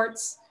my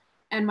shorts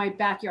and my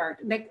backyard.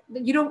 Like,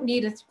 you don't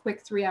need a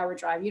quick 3-hour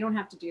drive. You don't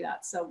have to do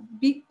that. So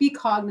be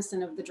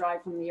cognizant of the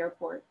drive from the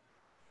airport.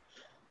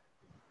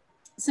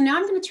 So now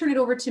I'm going to turn it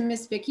over to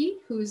Miss Vicki,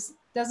 who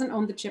doesn't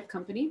own the chip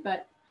company,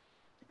 but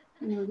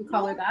we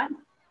call her that.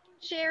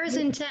 Shares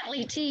in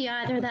Tetley tea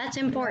either. That's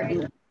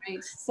important.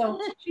 Right. So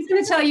she's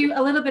going to tell you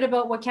a little bit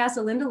about what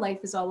Casa Linda Life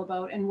is all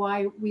about and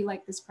why we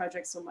like this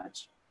project so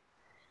much.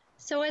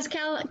 So as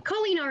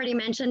Colleen already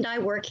mentioned, I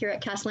work here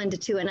at Casa Linda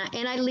too, and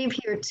I live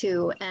here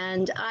too,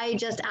 and I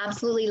just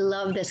absolutely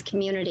love this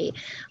community.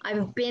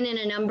 I've been in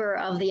a number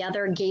of the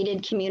other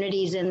gated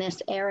communities in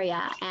this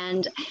area,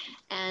 and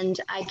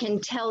I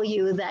can tell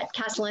you that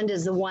Casa Linda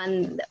is the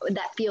one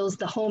that feels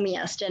the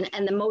homiest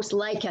and the most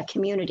like a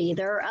community.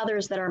 There are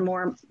others that are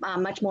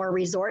much more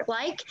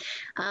resort-like,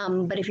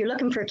 but if you're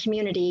looking for a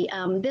community,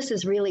 this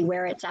is really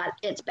where it's at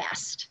its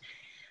best.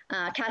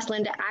 Casa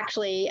Linda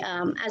actually,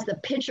 as the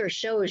picture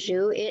shows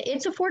you,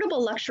 it's affordable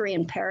luxury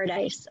in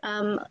paradise.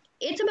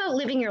 It's about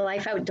living your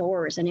life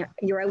outdoors and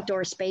your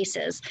outdoor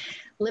spaces,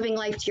 living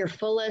life to your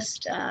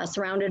fullest,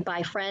 surrounded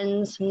by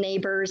friends,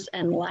 neighbors,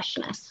 and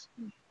lushness.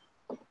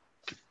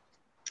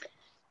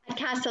 At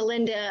Casa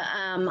Linda,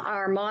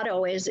 our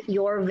motto is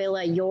your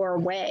villa, your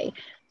way.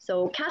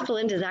 So Casa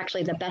Linda is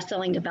actually the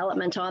best-selling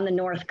development on the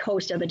north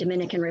coast of the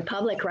Dominican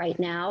Republic right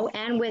now,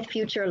 and with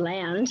future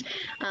land.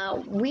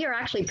 We are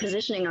actually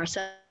positioning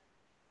ourselves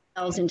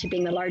into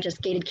being the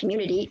largest gated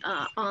community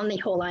on the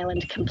whole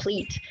island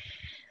complete.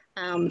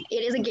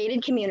 It is a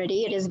gated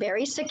community. It is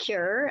very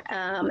secure,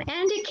 and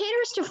it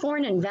caters to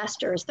foreign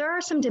investors. There are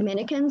some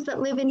Dominicans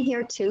that live in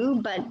here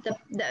too, but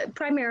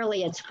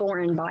primarily it's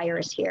foreign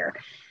buyers here.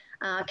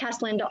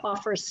 Casa Linda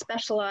offers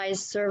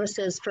specialized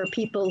services for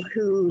people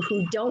who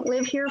don't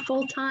live here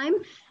full time.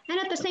 And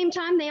at the same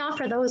time, they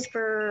offer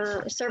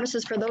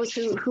services for those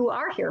who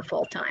are here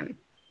full time.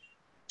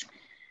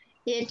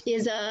 It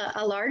is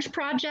a large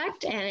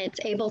project, and it's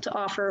able to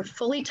offer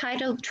fully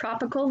titled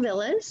tropical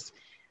villas,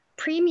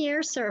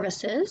 premier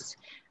services,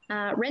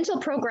 rental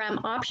program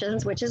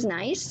options, which is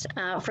nice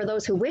for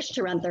those who wish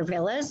to rent their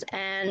villas,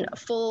 and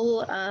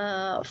full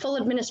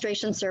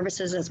administration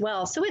services as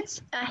well. So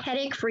it's a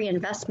headache-free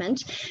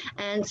investment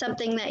and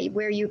something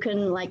where you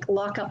can like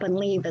lock up and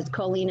leave, as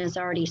Colleen has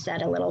already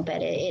said a little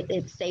bit.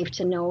 It's safe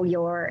to know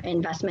your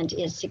investment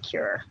is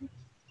secure.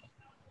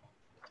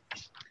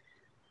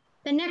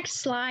 The next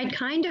slide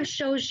kind of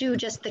shows you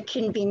just the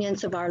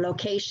convenience of our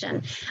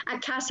location.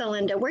 At Casa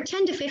Linda, we're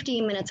 10 to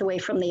 15 minutes away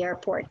from the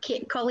airport.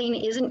 Colleen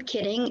isn't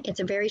kidding. It's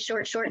a very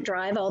short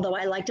drive, although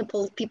I like to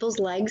pull people's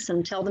legs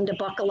and tell them to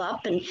buckle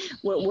up, and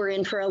we're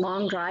in for a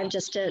long drive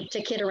just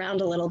to kid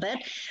around a little bit.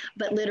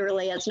 But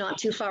literally, it's not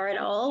too far at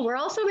all. We're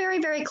also very,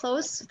 very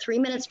close, 3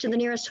 minutes to the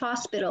nearest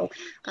hospital,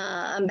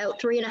 about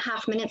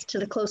 3.5 minutes to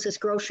the closest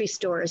grocery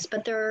stores.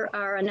 But there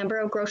are a number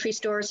of grocery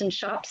stores and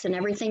shops and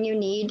everything you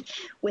need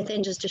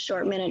within just a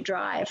short minute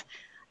drive.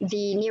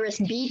 The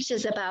nearest beach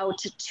is about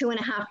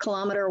 2.5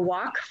 kilometer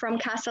walk from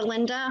Casa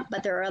Linda,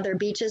 but there are other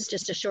beaches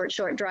just a short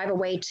drive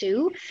away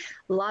too.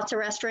 Lots of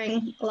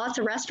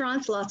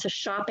restaurants, lots of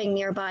shopping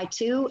nearby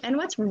too. And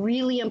what's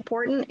really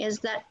important is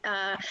that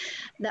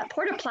that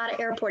Puerto Plata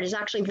Airport is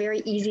actually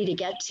very easy to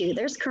get to.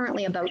 There's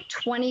currently about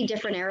 20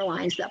 different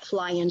airlines that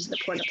fly into the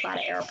Puerto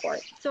Plata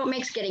Airport, so it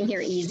makes getting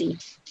here easy.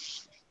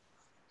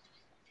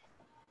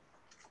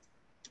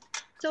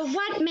 So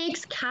what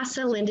makes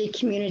Casa Linda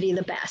community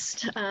the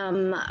best?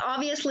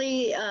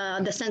 Obviously,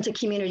 the sense of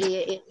community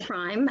is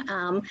prime,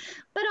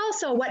 but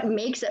also what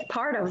makes it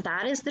part of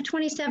that is the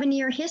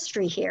 27-year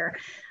history here.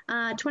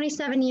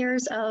 27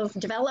 years of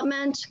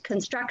development,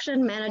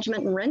 construction,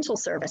 management, and rental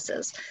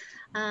services.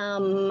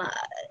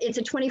 It's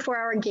a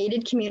 24-hour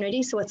gated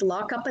community, so it's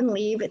lock up and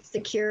leave, it's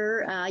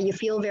secure, you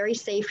feel very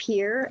safe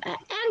here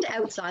and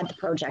outside the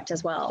project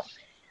as well.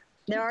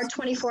 There are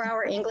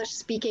 24-hour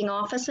English-speaking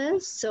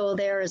offices, so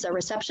there's a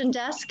reception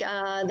desk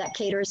that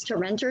caters to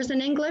renters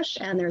in English,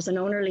 and there's an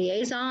owner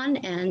liaison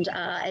and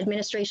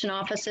administration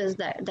offices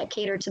that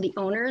cater to the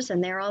owners,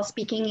 and they're all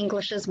speaking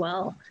English as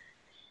well.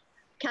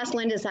 Casa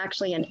Linda is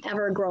actually an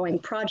ever-growing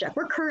project.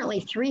 We're currently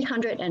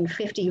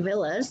 350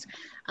 villas,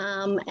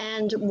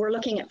 and we're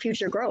looking at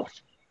future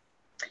growth.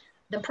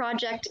 The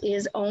project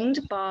is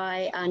owned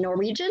by a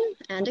Norwegian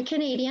and a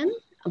Canadian.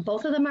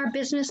 Both of them are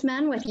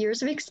businessmen with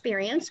years of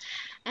experience.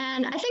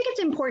 And I think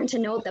it's important to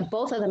note that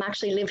both of them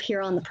actually live here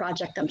on the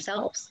project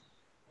themselves.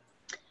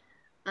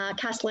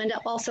 Casa Linda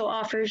also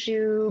offers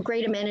you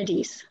great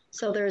amenities.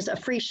 So there's a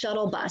free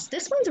shuttle bus.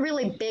 This one's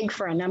really big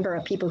for a number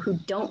of people who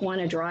don't want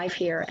to drive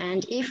here.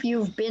 And if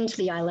you've been to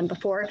the island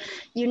before,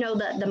 you know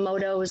that the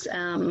motos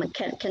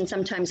can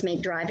sometimes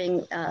make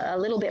driving a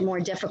little bit more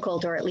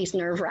difficult, or at least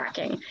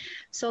nerve-wracking.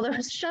 So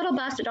the shuttle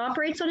bus, it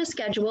operates on a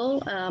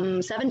schedule,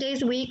 7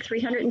 days a week,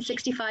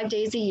 365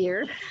 days a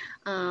year.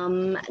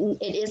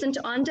 It isn't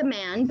on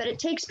demand, but it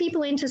takes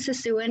people into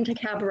Sosua and to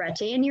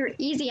Cabarete, and your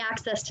easy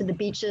access to the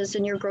beaches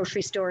and your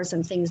grocery stores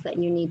and things that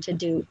you need to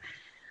do.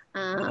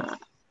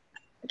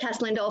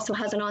 Casa Linda also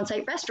has an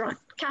on-site restaurant,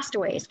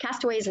 Castaways.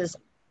 Castaways is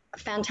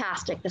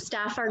fantastic. The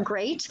staff are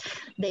great.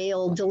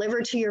 They'll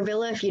deliver to your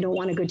villa if you don't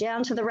want to go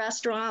down to the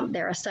restaurant.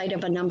 They're a site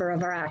of a number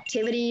of our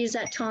activities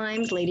at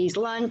times, ladies'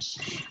 lunch,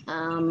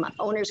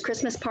 owners'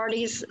 Christmas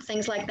parties,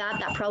 things like that.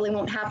 That probably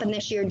won't happen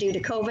this year due to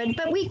COVID,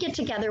 but we get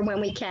together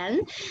when we can.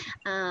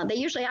 They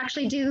usually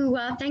actually do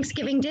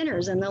Thanksgiving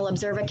dinners, and they'll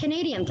observe a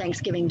Canadian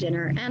Thanksgiving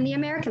dinner and the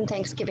American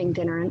Thanksgiving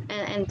dinner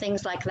and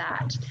things like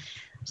that.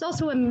 There's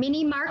also a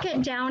mini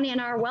market down in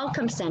our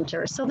welcome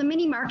center. So the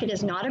mini market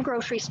is not a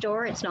grocery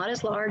store. It's not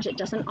as large. It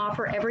doesn't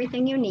offer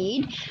everything you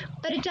need,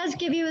 but it does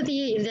give you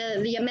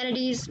the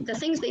amenities, the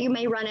things that you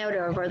may run out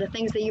of, or the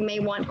things that you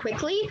may want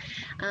quickly,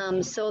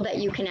 so that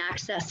you can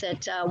access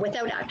it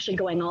without actually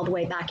going all the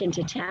way back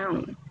into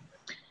town.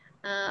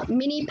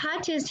 Mini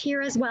putt is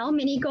here as well,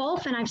 mini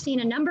golf, and I've seen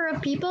a number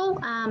of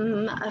people,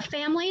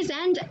 families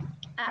and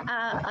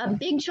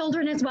big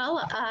children as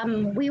well.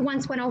 We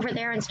once went over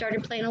there and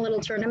started playing a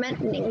little tournament,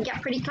 and it can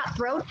get pretty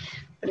cutthroat,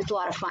 but it's a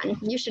lot of fun.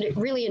 You should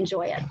really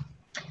enjoy it.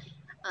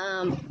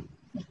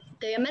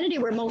 The amenity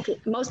we're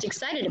most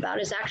excited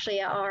about is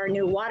actually our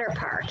new water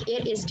park.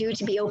 It is due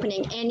to be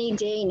opening any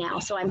day now,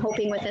 so I'm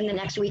hoping within the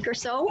next week or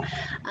so.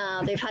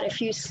 They've had a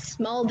few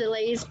small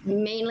delays,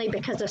 mainly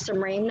because of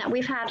some rain that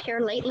we've had here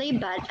lately,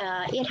 but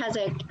it has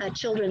a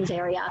children's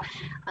area,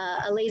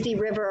 a lazy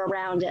river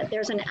around it.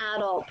 There's an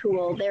adult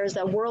pool. There's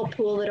a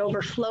whirlpool that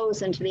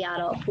overflows into the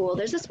adult pool.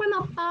 There's a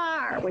swim-up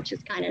bar, which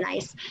is kind of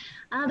nice.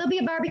 There'll be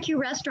a barbecue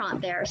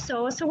restaurant there,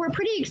 so we're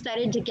pretty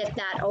excited to get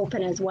that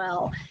open as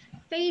well.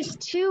 Phase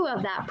 2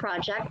 of that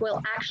project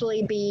will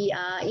actually be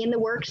in the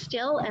works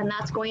still, and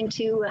that's going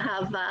to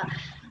have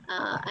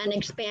an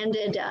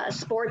expanded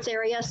sports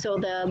area. So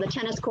the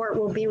tennis court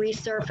will be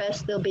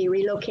resurfaced. They'll be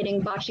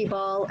relocating bocce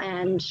ball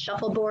and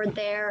shuffleboard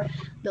there.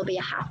 There'll be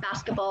a half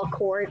basketball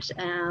court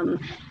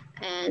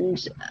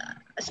and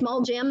a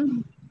small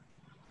gym.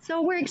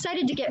 So we're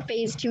excited to get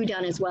phase 2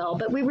 done as well,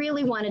 but we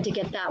really wanted to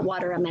get that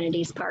water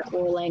amenities park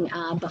rolling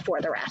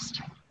before the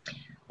rest.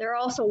 There are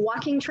also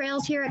walking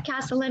trails here at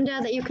Casa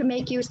Linda that you can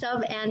make use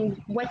of,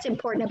 and what's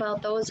important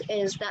about those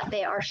is that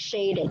they are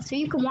shaded. So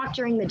you can walk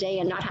during the day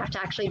and not have to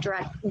actually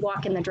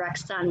walk in the direct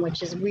sun,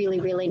 which is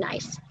really, really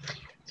nice.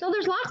 So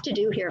there's lots to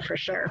do here for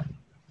sure.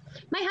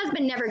 My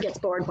husband never gets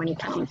bored when he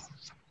comes.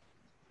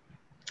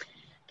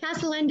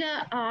 Casa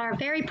Linda are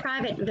very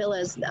private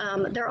villas.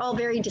 They're all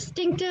very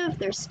distinctive,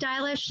 they're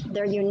stylish,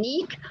 they're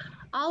unique.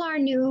 All our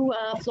new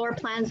floor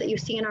plans that you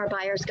see in our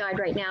buyer's guide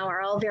right now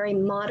are all very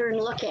modern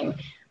looking.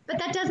 But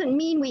that doesn't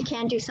mean we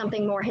can't do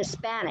something more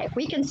Hispanic.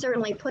 We can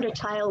certainly put a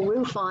tile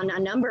roof on a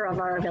number of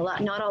our villa,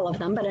 not all of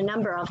them, but a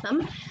number of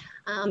them.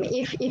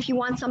 If you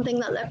want something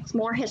that looks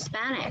more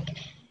Hispanic.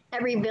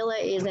 Every villa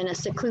is in a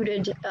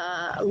secluded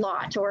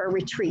lot or a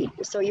retreat.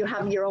 So you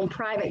have your own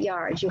private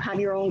yards, you have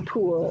your own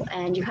pool,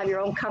 and you have your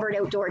own covered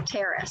outdoor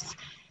terrace.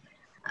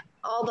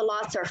 All the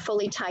lots are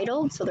fully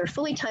titled, so they're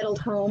fully titled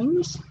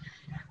homes.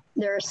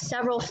 There are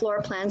several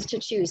floor plans to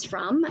choose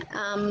from,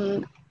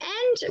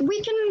 and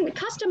we can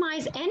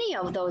customize any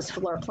of those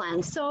floor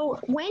plans. So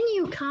when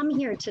you come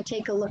here to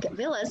take a look at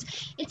villas,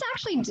 it's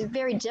actually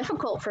very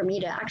difficult for me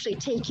to actually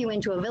take you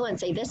into a villa and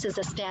say, this is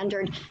a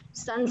standard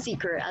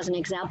Sunseeker as an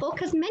example,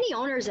 because many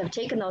owners have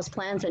taken those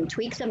plans and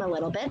tweaked them a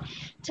little bit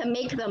to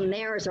make them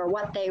theirs or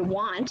what they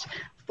want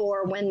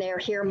for when they're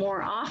here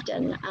more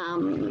often.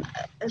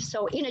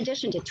 So in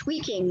addition to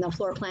tweaking the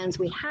floor plans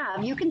we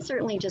have, you can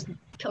certainly just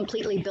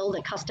completely build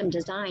a custom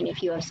design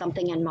if you have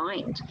something in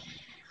mind.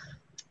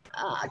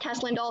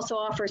 Casa Linda also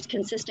offers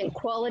consistent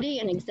quality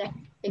and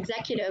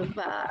executive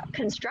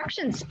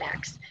construction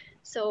specs.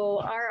 So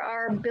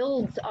our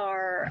builds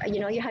are,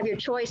 you have your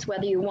choice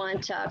whether you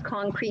want a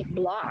concrete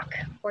block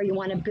or you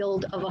want to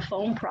build of a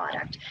foam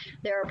product.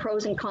 There are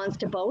pros and cons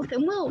to both,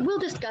 and we'll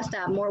discuss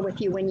that more with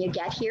you when you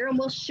get here, and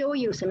we'll show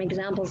you some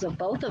examples of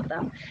both of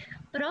them.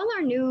 But all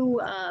our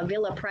new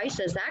villa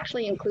prices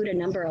actually include a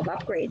number of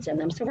upgrades in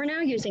them. So we're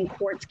now using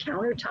quartz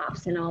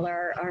countertops in all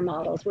our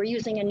models. We're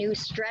using a new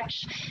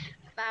stretch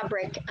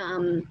fabric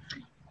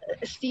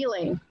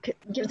ceiling,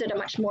 gives it a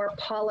much more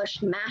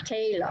polished matte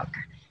look.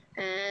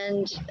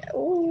 And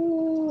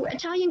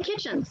Italian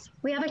kitchens.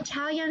 We have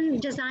Italian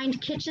designed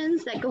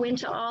kitchens that go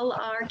into all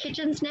our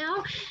kitchens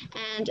now,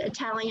 and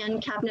Italian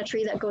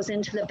cabinetry that goes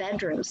into the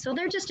bedrooms. So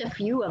they're just a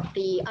few of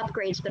the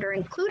upgrades that are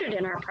included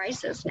in our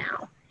prices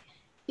now.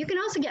 You can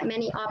also get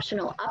many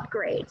optional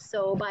upgrades.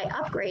 So by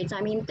upgrades,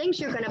 I mean things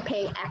you're going to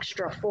pay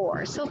extra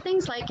for. So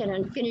things like an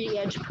infinity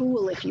edge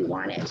pool if you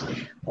want it,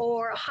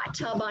 or a hot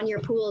tub on your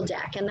pool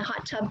deck, and the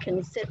hot tub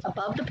can sit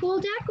above the pool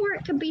deck or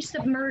it could be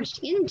submerged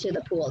into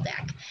the pool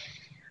deck.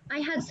 I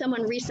had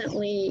someone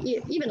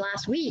recently, even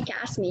last week,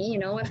 ask me,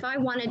 if I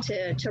wanted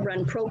to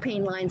run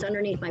propane lines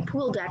underneath my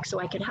pool deck so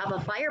I could have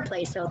a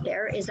fireplace out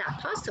there, is that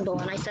possible?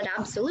 And I said,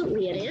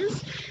 absolutely it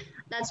is.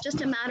 That's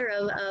just a matter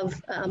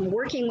of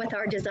working with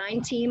our design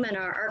team and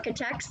our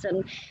architects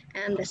and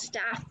the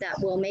staff that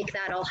will make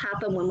that all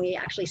happen when we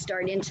actually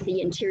start into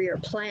the interior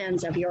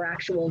plans of your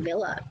actual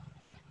villa.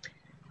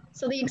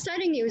 So the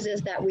exciting news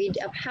is that we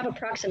have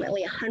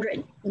approximately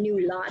 100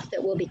 new lots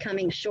that will be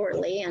coming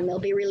shortly, and they'll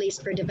be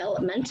released for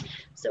development.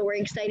 So we're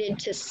excited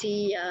to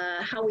see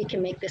how we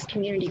can make this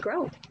community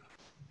grow.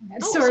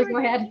 Sorry, go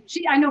ahead.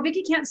 I know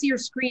Vicki can't see your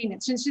screen.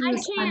 It's just in the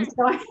sun,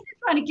 so I'm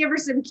trying to give her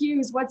some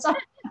cues. What's up?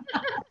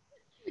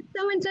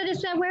 Someone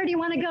said, where do you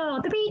want to go?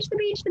 The beach, the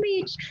beach, the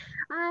beach.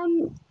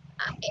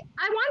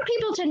 I want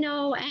people to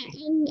know,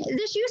 and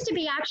this used to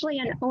be actually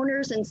an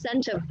owner's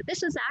incentive.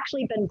 This has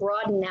actually been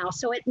broadened now.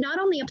 So it not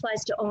only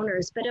applies to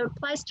owners, but it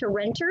applies to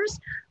renters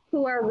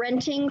who are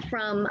renting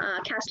from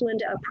Casa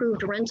Linda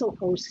approved rental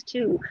posts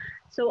too.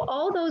 So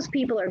all those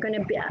people are going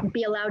to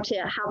be allowed to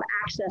have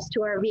access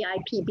to our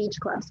VIP beach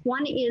clubs.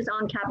 One is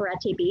on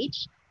Cabarete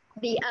Beach.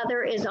 The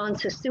other is on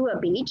Sosua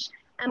Beach.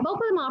 And both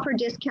of them offer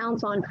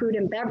discounts on food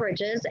and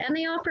beverages, and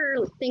they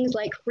offer things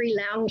like free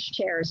lounge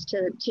chairs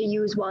to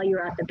use while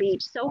you're at the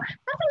beach. So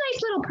that's a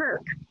nice little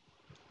perk.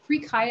 Free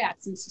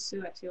kayaks in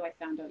Sosua too, I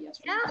found out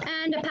yesterday.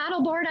 Yeah, and a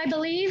paddle board, I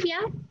believe,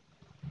 yeah.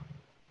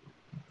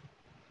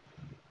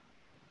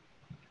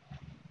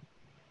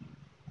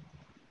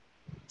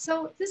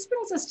 So this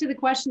brings us to the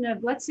question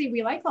of, let's say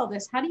we like all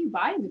this, how do you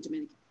buy in the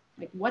Dominican?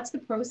 Like, what's the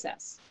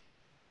process?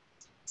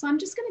 So I'm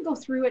just going to go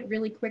through it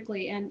really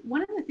quickly. And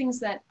one of the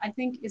things that I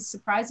think is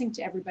surprising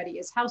to everybody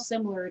is how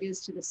similar it is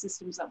to the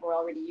systems that we're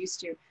already used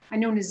to. I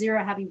know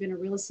Nasira, having been a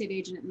real estate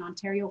agent in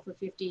Ontario for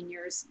 15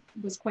 years,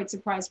 was quite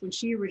surprised when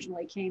she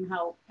originally came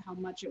how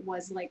much it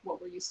was like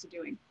what we're used to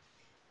doing.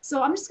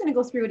 So I'm just going to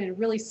go through it in a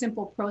really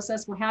simple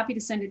process. We're happy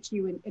to send it to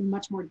you in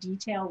much more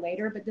detail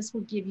later, but this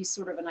will give you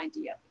sort of an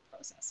idea of the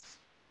process.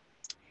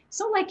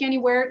 So like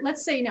anywhere,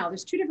 let's say now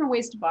there's two different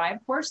ways to buy.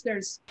 Of course,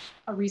 there's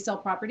a resale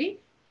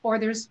property, or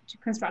there's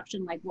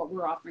construction like what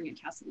we're offering at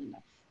Casa Linda.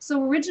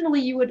 So originally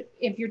you would,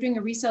 if you're doing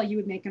a resale, you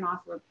would make an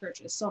offer of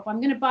purchase. So if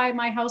I'm gonna buy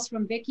my house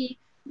from Vicki,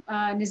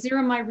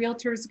 Nasira, my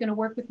realtor, is gonna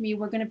work with me.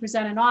 We're gonna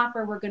present an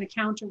offer, we're gonna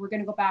counter, we're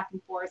gonna go back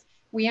and forth.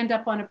 We end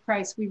up on a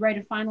price, we write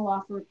a final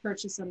offer of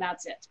purchase, and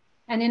that's it.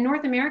 And in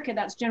North America,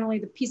 that's generally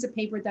the piece of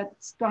paper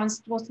that's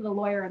goes to the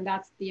lawyer, and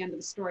that's the end of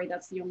the story.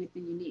 That's the only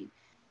thing you need.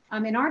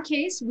 In our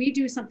case, we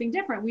do something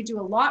different. We do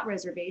a lot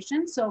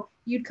reservation. So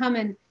you'd come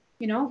and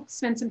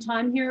spend some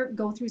time here,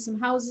 go through some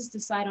houses,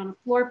 decide on a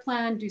floor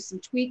plan, do some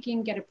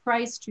tweaking, get a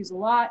price, choose a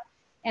lot.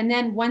 And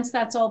then once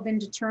that's all been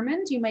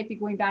determined, you might be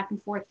going back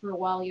and forth for a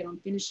while,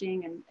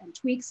 finishing and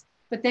tweaks,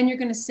 but then you're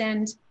going to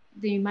send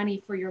the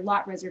money for your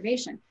lot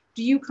reservation.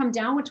 Do you come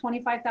down with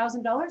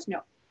 $25,000?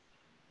 No.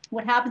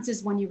 What happens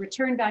is when you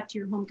return back to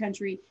your home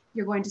country,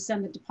 you're going to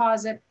send the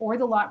deposit or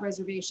the lot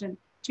reservation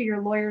to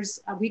your lawyer's,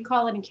 we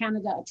call it in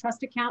Canada a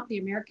trust account. The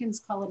Americans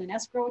call it an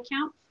escrow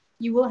account.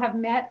 You will have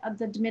met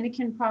the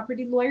Dominican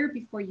property lawyer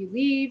before you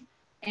leave,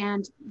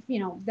 and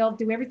they'll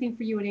do everything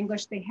for you in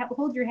English. They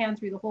hold your hand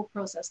through the whole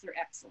process. They're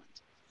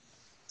excellent.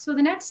 So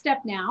the next step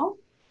now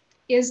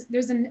is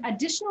there's an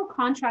additional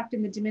contract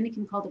in the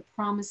Dominican called a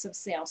promise of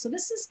sale. So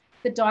this is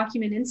the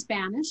document in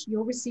Spanish.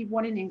 You'll receive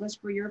one in English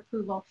for your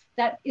approval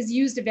that is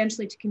used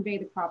eventually to convey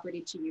the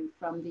property to you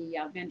from the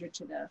vendor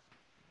to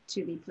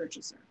the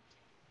purchaser.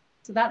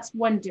 So that's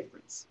one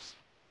difference.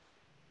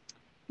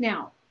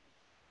 Now,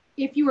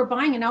 if you were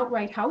buying an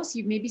outright house,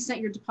 you've maybe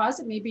sent your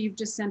deposit, maybe you've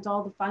just sent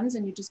all the funds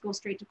and you just go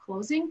straight to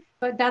closing,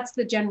 but that's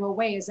the general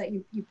way, is that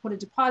you put a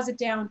deposit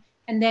down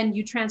and then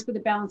you transfer the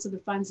balance of the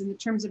funds. In the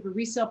terms of a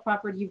resale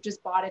property, you've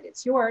just bought it,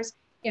 it's yours.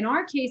 In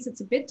our case,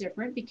 it's a bit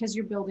different because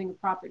you're building a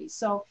property.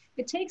 So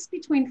it takes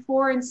between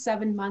 4 and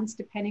 7 months,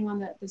 depending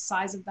on the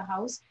size of the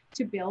house,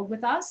 to build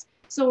with us.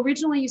 So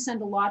originally you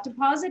send a lot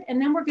deposit,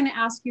 and then we're going to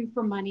ask you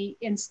for money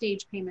in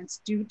stage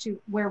payments due to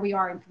where we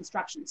are in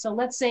construction. So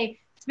let's say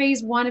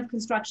phase 1 of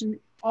construction,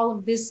 all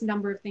of this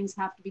number of things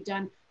have to be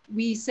done.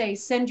 We say,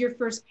 send your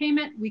first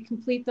payment, we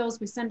complete those,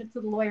 we send it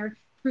to the lawyer,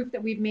 proof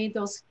that we've made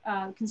those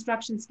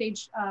construction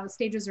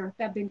stages or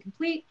have been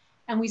complete.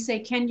 And we say,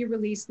 can you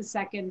release the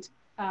second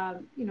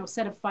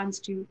set of funds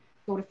to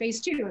go to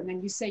phase 2? And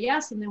then you say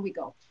yes, and then we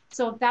go.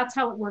 So that's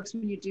how it works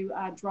when you do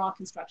draw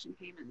construction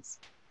payments.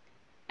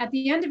 At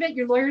the end of it,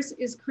 your lawyer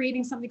is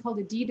creating something called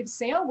a deed of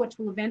sale, which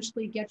will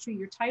eventually get you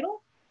your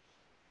title.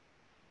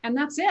 And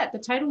that's it. The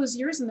title is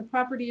yours and the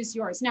property is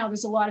yours. Now,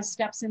 there's a lot of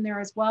steps in there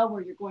as well,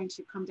 where you're going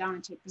to come down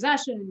and take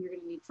possession, and you're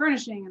going to need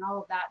furnishing and all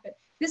of that. But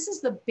this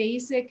is the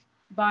basic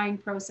buying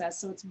process.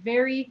 So it's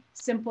very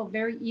simple,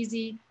 very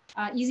easy,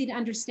 easy to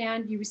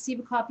understand. You receive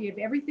a copy of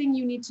everything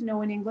you need to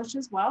know in English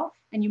as well,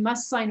 and you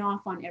must sign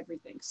off on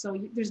everything. So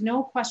there's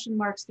no question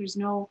marks, there's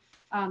no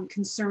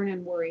concern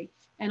and worry.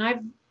 And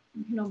I've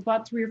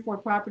bought 3 or 4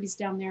 properties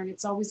down there, and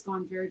it's always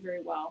gone very,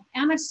 very well.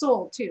 And I've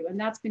sold too, and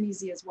that's been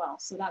easy as well.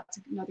 So that's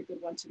another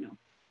good one to know.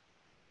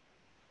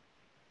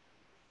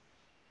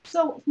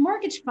 So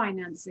mortgage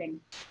financing.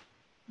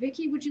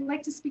 Vicki, would you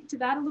like to speak to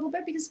that a little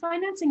bit? Because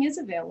financing is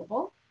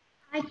available.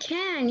 I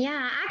can,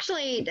 yeah.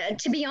 Actually,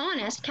 to be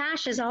honest,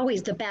 cash is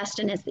always the best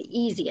and it's the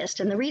easiest.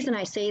 And the reason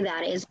I say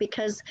that is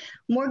because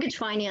mortgage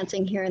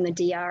financing here in the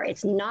DR,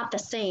 it's not the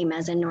same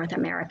as in North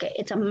America.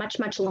 It's a much,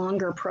 much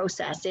longer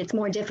process. It's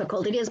more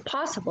difficult. It is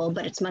possible,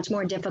 but it's much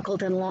more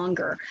difficult and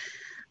longer.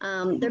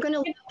 They're going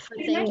to look for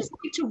things. Can I just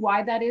speak to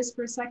why that is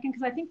for a second?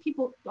 Because I think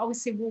people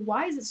always say, well,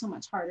 why is it so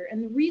much harder?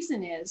 And the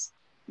reason is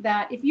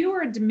that if you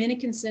are a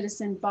Dominican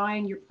citizen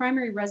buying your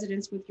primary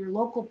residence with your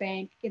local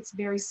bank, it's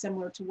very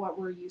similar to what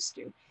we're used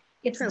to.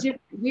 It's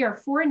different. We are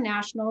foreign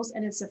nationals,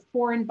 and it's a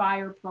foreign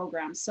buyer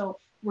program. So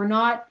we're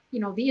not,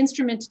 the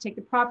instrument to take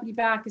the property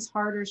back is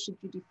harder should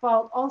you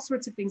default, all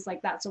sorts of things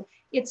like that. So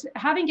it's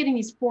getting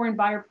these foreign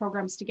buyer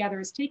programs together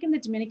has taken the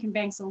Dominican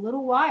banks a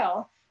little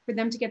while for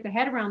them to get their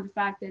head around the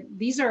fact that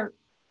these are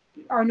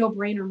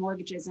no-brainer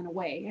mortgages in a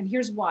way. And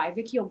here's why.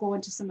 Vicki will go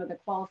into some of the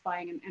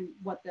qualifying and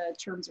what the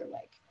terms are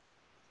like.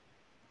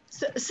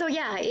 So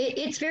yeah,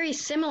 it's very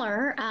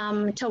similar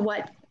to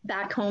what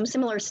back home,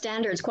 similar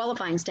standards,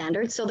 qualifying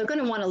standards. So they're going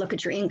to want to look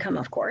at your income,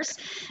 of course,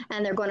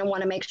 and they're going to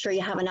want to make sure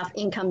you have enough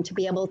income to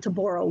be able to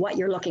borrow what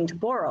you're looking to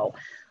borrow.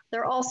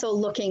 They're also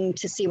looking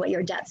to see what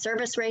your debt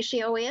service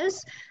ratio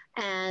is,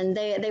 and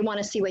they want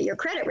to see what your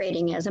credit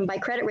rating is. And by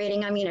credit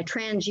rating, I mean a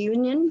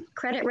TransUnion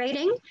credit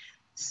rating.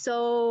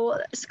 So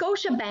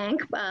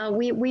Scotiabank,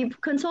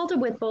 we've consulted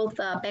with both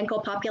Banco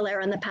Popular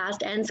in the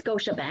past and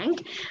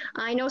Scotiabank.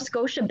 I know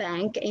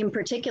Scotiabank in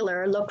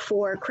particular look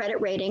for credit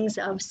ratings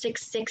of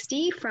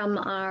 660 from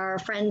our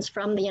friends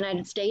from the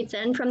United States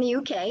and from the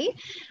UK.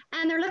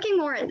 And they're looking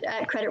more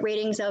at credit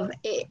ratings of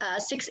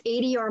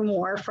 680 or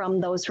more from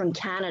those from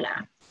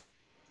Canada.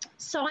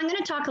 So I'm going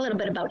to talk a little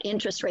bit about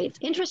interest rates.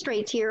 Interest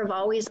rates here have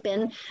always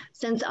been,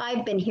 since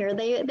I've been here,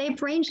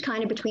 they've ranged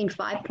kind of between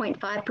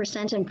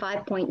 5.5% and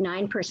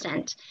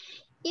 5.9%.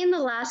 In the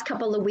last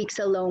couple of weeks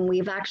alone,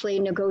 we've actually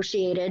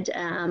negotiated,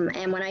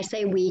 and when I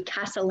say we,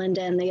 Casa and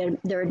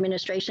their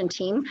administration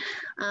team,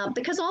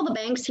 because all the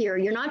banks here,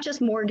 you're not just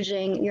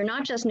mortgaging, you're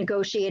not just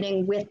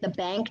negotiating with the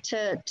bank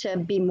to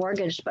be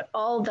mortgaged, but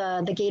all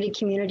the gated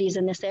communities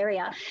in this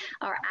area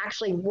are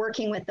actually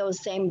working with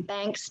those same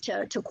banks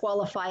to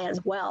qualify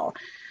as well.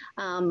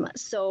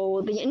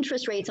 So the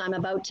interest rates I'm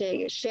about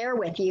to share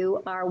with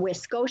you are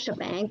with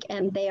Scotiabank,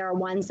 and they are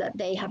ones that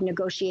they have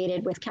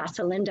negotiated with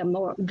Casa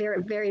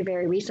very, very,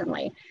 very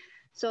recently.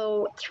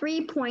 So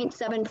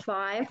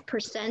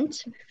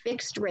 3.75%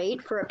 fixed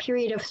rate for a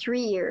period of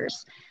 3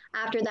 years.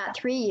 After that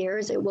 3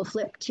 years, it will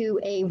flip to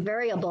a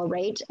variable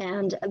rate,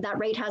 and that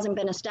rate hasn't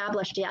been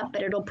established yet,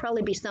 but it'll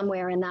probably be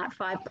somewhere in that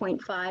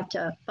 5.5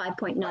 to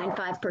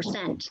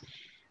 5.95%.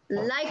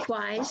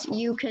 Likewise,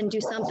 you can do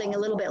something a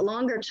little bit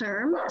longer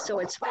term. So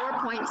it's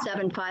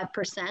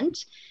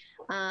 4.75%.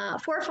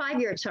 for a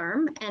 5-year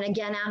term. And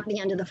again, at the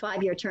end of the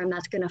 5-year term,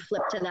 that's going to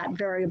flip to that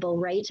variable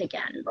rate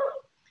again.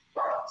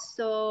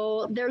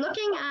 So they're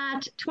looking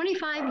at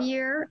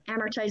 25-year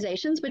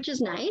amortizations, which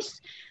is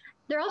nice.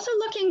 They're also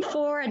looking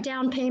for a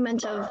down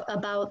payment of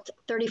about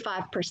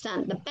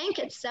 35%. The bank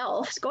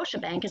itself,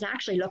 Scotiabank, is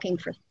actually looking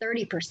for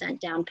 30%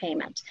 down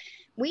payment.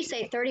 We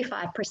say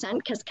 35%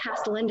 because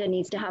Casa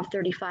needs to have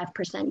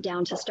 35%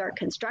 down to start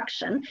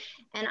construction.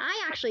 And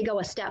I actually go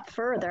a step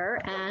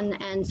further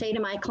and say to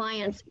my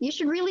clients, you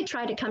should really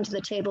try to come to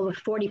the table with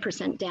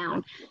 40%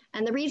 down.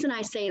 And the reason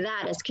I say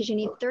that is because you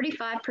need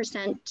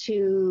 35%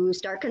 to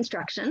start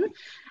construction.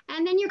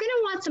 And then you're going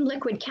to want some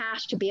liquid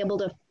cash to be able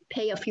to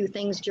pay a few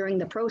things during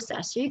the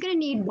process. So you're going to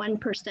need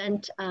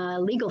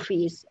 1% legal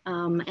fees,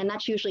 and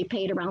that's usually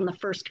paid around the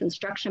first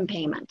construction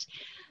payment.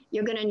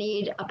 You're going to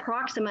need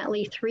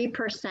approximately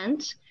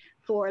 3%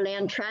 for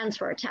land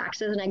transfer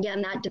taxes. And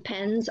again, that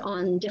depends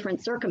on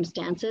different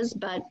circumstances,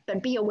 but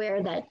be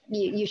aware that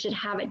you should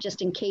have it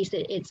just in case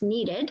it's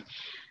needed.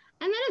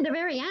 And then at the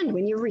very end,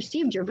 when you've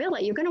received your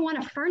villa, you're going to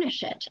want to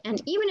furnish it.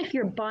 And even if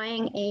you're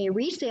buying a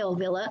resale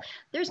villa,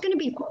 there's going to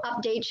be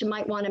updates you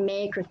might want to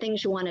make or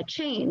things you want to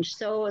change.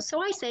 So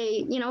I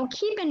say,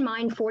 keep in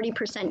mind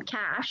 40%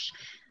 cash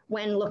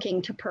when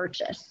looking to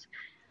purchase.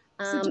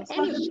 So just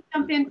let me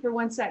jump in for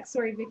one sec.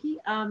 Sorry, Vicki.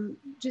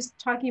 Just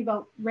talking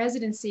about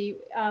residency,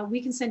 we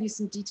can send you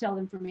some detailed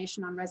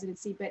information on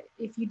residency. But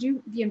if you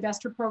do the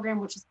investor program,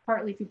 which is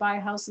partly if you buy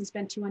a house and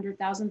spend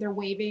 $200,000, they're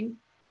waiving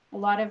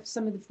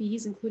some of the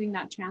fees, including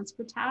that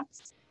transfer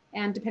tax.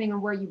 And depending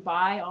on where you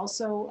buy,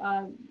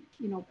 also,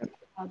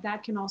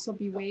 that can also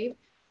be waived.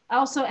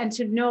 Also, and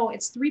to know,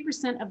 it's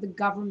 3% of the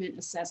government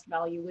assessed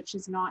value, which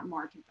is not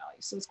market value.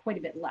 So it's quite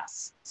a bit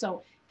less.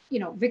 So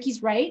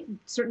Vicki's right.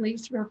 Certainly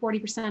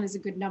 40% is a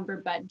good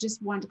number, but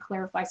just wanted to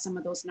clarify some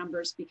of those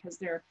numbers because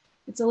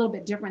it's a little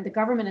bit different. The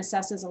government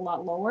assesses a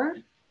lot lower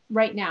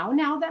right now.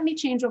 Now that may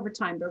change over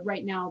time, but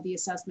right now the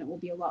assessment will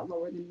be a lot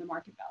lower than the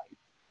market value.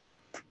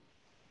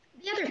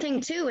 The other thing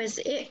too is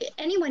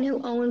anyone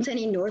who owns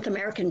any North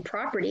American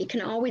property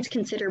can always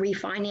consider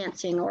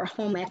refinancing or a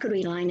home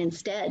equity line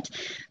instead.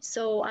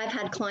 So I've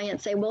had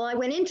clients say, well, I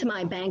went into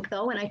my bank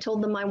though, and I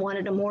told them I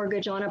wanted a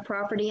mortgage on a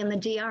property in the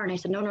DR. And I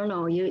said,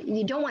 no,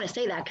 you don't want to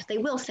say that because they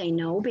will say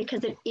no,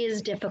 because it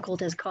is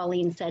difficult, as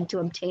Colleen said, to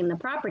obtain the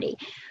property.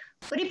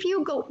 But if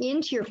you go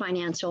into your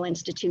financial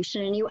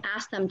institution and you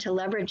ask them to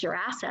leverage your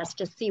assets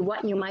to see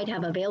what you might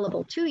have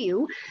available to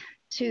you,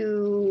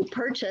 to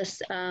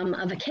purchase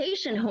a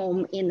vacation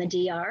home in the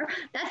DR,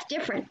 that's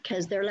different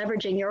because they're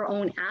leveraging your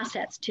own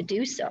assets to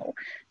do so.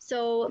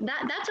 So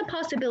that's a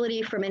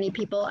possibility for many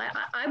people.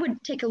 I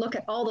would take a look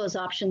at all those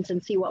options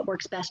and see what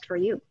works best for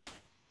you.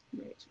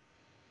 Great.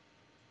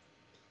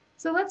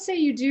 So let's say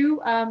you do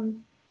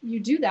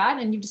that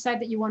and you decide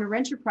that you want to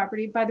rent your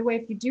property. By the way,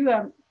 if you do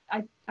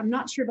I'm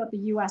not sure about the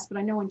US, but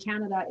I know in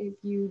Canada, if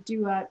you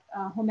do a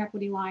home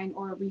equity line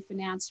or a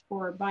refinance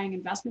for buying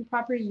investment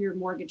property, your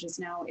mortgage is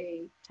now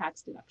a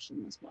tax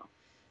deduction as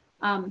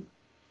well.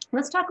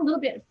 Let's talk a little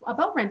bit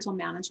about rental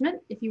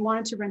management. If you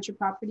wanted to rent your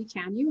property,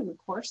 can you? And of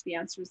course, the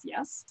answer is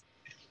yes.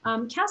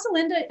 Casa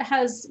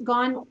has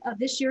gone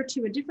this year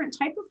to a different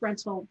type of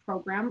rental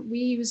program. We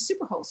use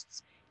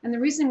superhosts. And the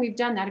reason we've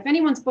done that, if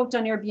anyone's booked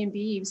on Airbnb,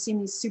 you've seen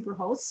these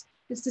superhosts.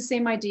 It's the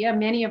same idea.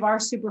 Many of our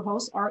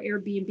superhosts are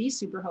Airbnb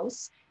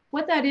superhosts.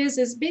 What that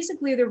is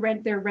basically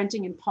they're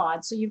renting in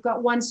pods. So you've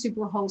got one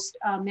superhost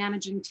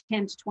managing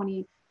 10 to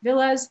 20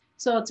 villas.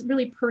 So it's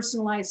really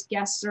personalized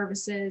guest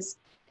services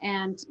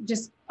and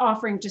just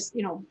offering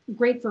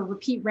great for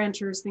repeat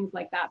renters, things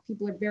like that.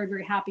 People are very,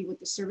 very happy with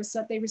the service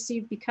that they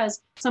receive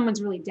because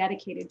someone's really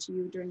dedicated to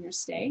you during your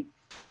stay.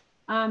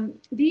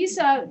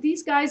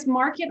 These guys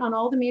market on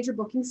all the major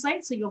booking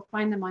sites. So you'll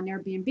find them on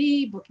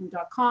Airbnb,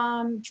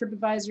 Booking.com,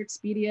 TripAdvisor,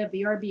 Expedia,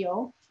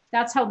 VRBO.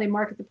 That's how they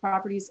market the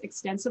properties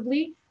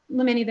extensively.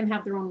 Many of them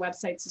have their own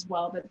websites as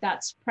well, but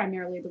that's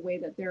primarily the way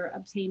that they're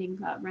obtaining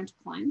rental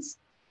clients.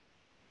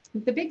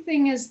 The big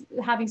thing is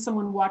having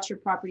someone watch your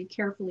property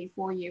carefully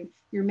for you.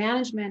 Your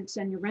management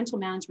and your rental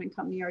management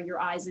company are your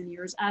eyes and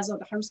ears, as are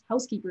the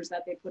housekeepers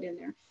that they put in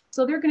there.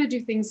 So they're going to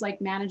do things like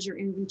manage your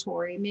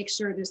inventory, make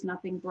sure there's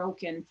nothing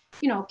broken,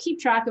 keep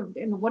track of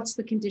what's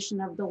the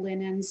condition of the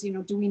linens,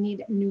 do we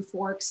need new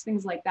forks,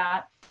 things like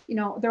that.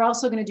 They're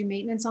also going to do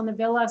maintenance on the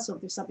villa. So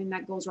if there's something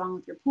that goes wrong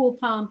with your pool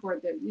pump or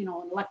an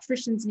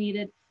electrician's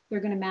needed, they're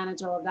going to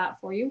manage all of that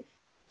for you.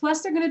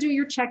 Plus, they're going to do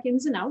your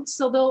check-ins and outs.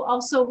 So they'll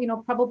also,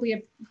 probably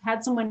have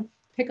had someone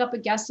pick up a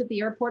guest at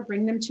the airport,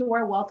 bring them to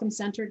our welcome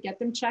center, get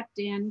them checked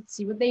in,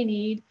 see what they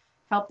need,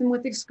 help them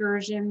with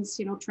excursions,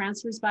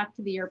 transfers back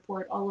to the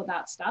airport, all of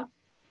that stuff.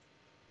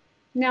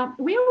 Now,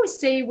 we always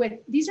say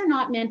these are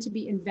not meant to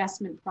be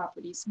investment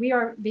properties. We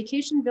are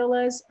vacation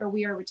villas or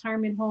we are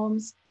retirement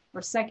homes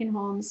or second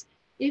homes.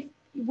 If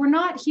we're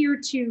not here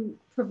to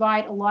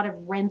provide a lot of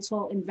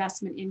rental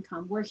investment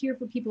income, we're here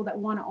for people that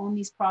want to own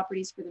these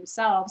properties for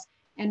themselves.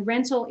 And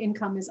rental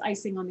income is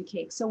icing on the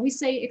cake. So we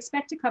say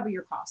expect to cover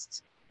your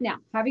costs. Now,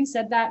 having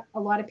said that, a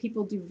lot of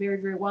people do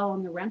very, very well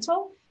on the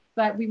rental.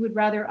 but we would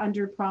rather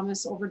under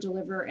promise, over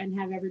deliver, and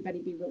have everybody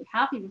be really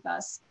happy with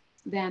us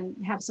than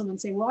have someone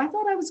say, well, I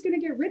thought I was going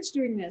to get rich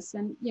doing this,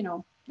 and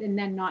and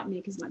then not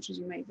make as much as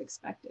you might have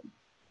expected.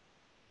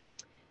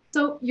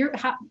 So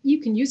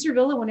you can use your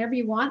villa whenever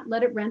you want,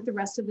 let it rent the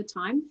rest of the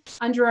time.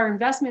 Under our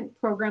investment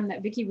program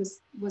that Vicki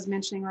was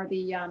mentioning, or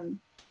the, I don't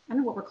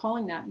know what we're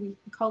calling that. We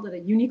called it a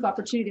unique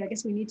opportunity. I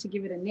guess we need to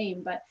give it a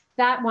name, but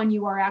that one,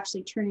 you are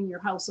actually turning your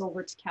house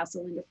over to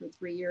Casa for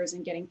 3 years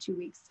and getting 2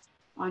 weeks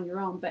on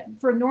your own. But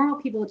for normal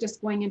people just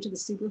going into the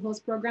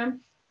Superhost program,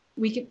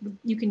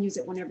 you can use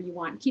it whenever you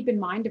want. Keep in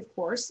mind, of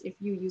course, if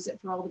you use it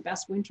for all the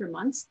best winter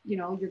months,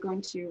 you're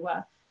going to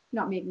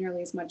not make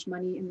nearly as much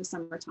money in the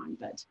summertime,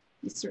 but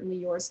it's certainly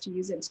yours to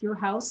use it. It's your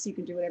house. You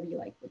can do whatever you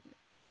like with it.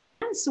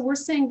 And so we're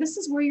saying this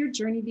is where your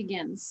journey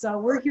begins. So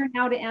we're here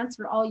now to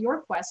answer all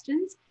your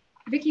questions.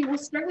 Vicki, we'll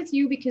start with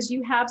you because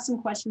you have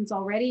some questions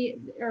already,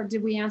 or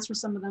did we answer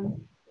some of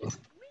them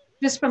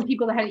just from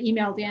people that had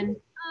emailed in?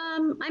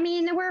 I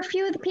mean, there were a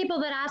few of the people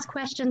that asked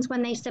questions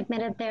when they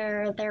submitted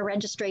their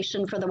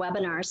registration for the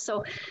webinars.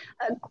 So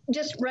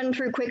just run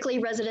through quickly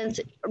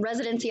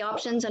residency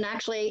options. And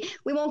actually,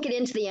 we won't get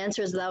into the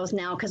answers of those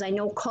now because I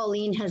know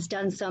Colleen has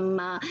done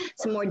some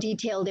more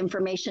detailed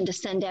information to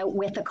send out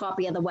with a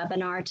copy of the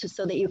webinar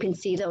so that you can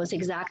see those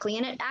exactly.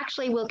 And it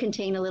actually will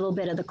contain a little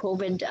bit of the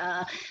COVID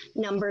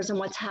numbers and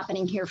what's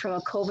happening here from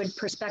a COVID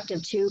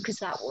perspective too,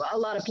 because a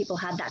lot of people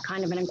had that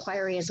kind of an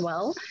inquiry as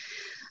well.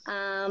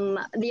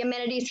 The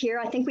amenities here,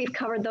 I think we've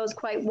covered those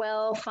quite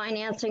well.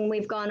 Financing,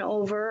 we've gone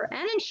over,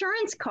 and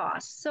insurance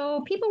costs.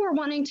 So people were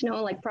wanting to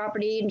know like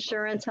property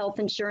insurance, health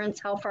insurance,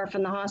 how far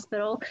from the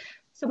hospital.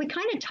 So we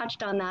kind of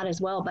touched on that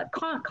as well, but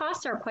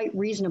costs are quite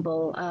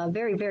reasonable,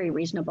 very, very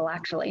reasonable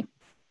actually.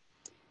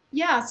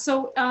 Yeah,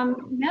 so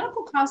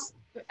medical costs,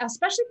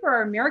 especially for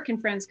our American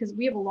friends, because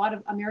we have a lot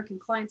of American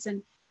clients, and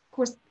of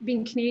course,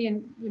 being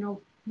Canadian,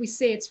 we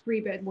say it's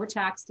free, but we're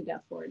taxed to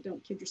death for it.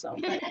 Don't kid yourself.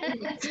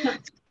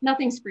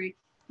 Nothing's free.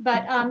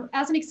 But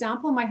as an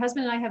example, my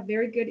husband and I have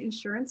very good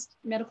insurance,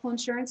 medical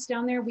insurance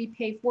down there. We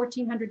pay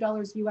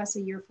 $1,400 US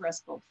a year for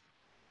us both.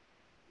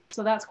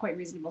 So that's quite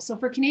reasonable. So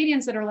for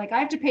Canadians that are like, I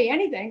have to pay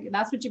anything,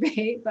 that's what you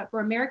pay. But for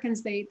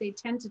Americans, they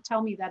tend to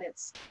tell me that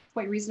it's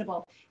quite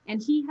reasonable.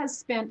 And he has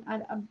spent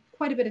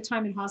quite a bit of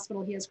time in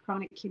hospital. He has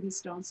chronic kidney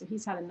stones, so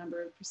he's had a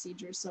number of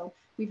procedures. So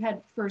we've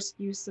had first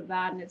use of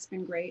that, and it's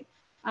been great.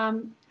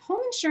 Home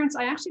insurance,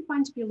 I actually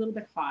find to be a little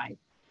bit high.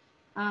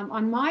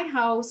 On my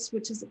house,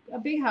 which is a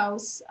big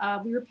house,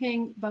 we were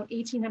paying about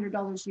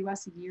 $1,800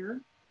 US a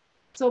year.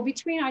 So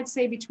I'd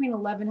say between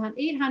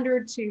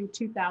 $800 to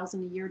 $2,000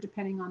 a year,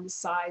 depending on the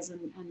size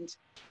and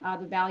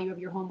the value of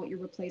your home, what your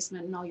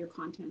replacement and all your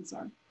contents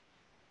are.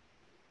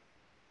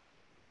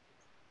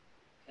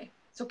 Okay,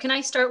 so can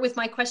I start with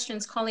my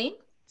questions, Colleen?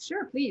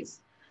 Sure, please.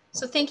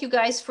 So thank you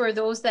guys for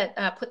those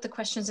that put the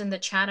questions in the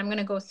chat. I'm going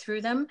to go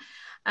through them.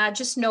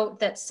 Just note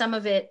that some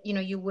of it,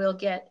 you will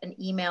get an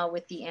email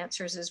with the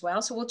answers as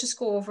well. So we'll just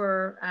go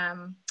over.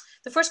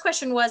 The first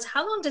question was,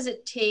 how long does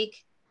it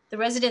take, the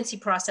residency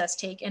process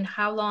take, and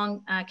how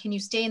long can you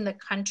stay in the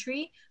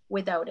country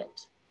without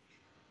it?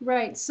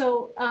 Right.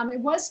 So it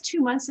was 2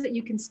 months that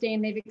you can stay,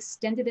 and they've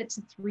extended it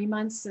to 3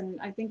 months, and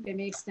I think they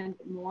may extend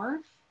it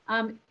more.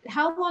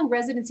 How long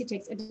residency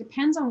takes, it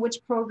depends on which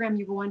program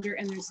you go under,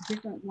 and there's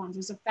different ones.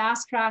 There's a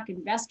fast track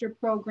investor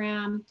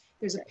program,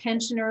 there's a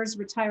pensioners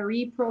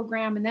retiree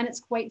program, and then it's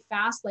quite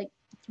fast, like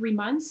 3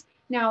 months.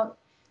 Now,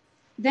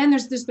 then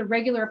there's the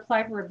regular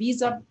apply for a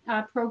visa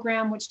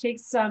program, which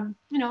takes a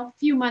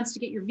few months to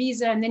get your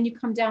visa, and then you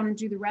come down and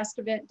do the rest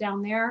of it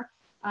down there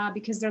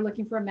because they're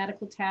looking for a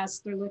medical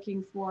test, they're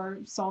looking for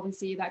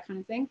solvency, that kind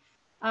of thing.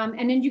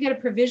 And then you get a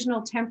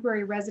provisional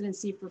temporary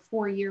residency for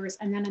 4 years.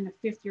 And then in the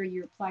 5th year,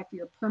 you apply for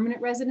your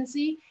permanent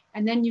residency.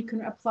 And then you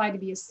can apply to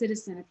be a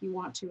citizen if you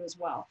want to as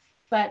well.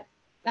 But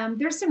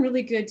there's some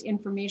really good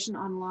information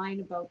online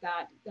about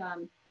that.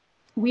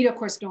 We, of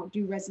course, don't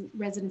do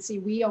residency.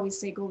 We always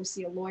say, go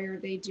see a lawyer.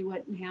 They do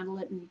it and handle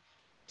it and,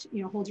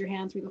 hold your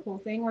hand through the whole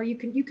thing. Or you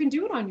can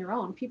do it on your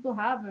own. People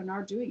have and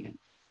are doing it.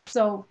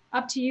 So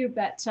up to you.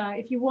 But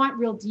if you want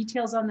real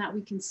details on that,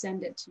 we can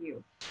send it to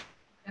you.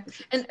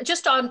 And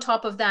just on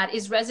top of that,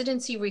 is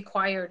residency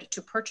required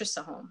to purchase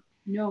a home?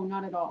 No,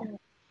 not at all.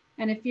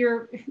 And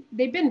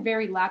they've been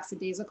very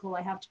lackadaisical,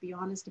 I have to be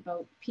honest,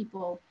 about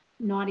people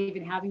not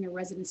even having a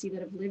residency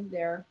that have lived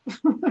there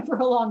for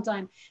a long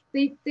time.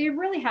 They're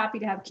really happy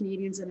to have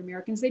Canadians and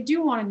Americans. They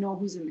do want to know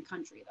who's in the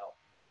country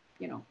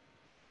though,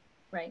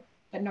 Right.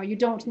 But no, you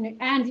don't.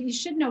 And you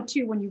should know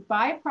too, when you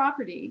buy a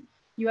property,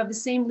 you have the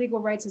same legal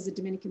rights as a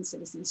Dominican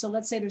citizen. So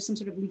let's say there's some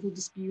sort of legal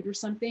dispute or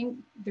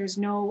something. There's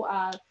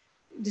no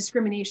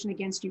discrimination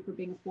against you for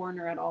being a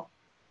foreigner at all.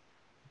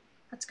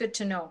 That's good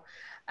to know.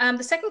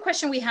 The second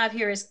question we have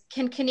here is,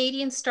 can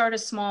Canadians start a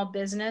small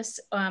business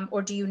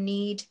or do you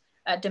need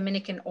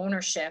Dominican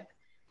ownership?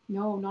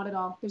 No, not at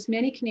all. There's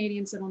many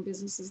Canadians that own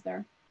businesses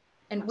there.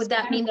 And would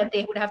that mean that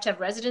they would have to have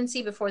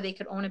residency before they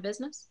could own a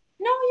business?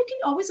 No, you can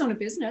always own a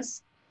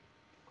business.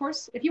 Of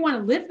course. If you want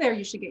to live there,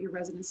 you should get your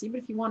residency.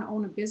 But if you want to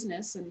own a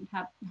business and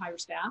hire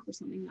staff or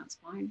something, that's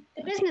fine.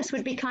 The business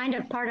would be kind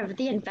of part of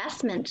the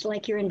investment,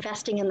 like you're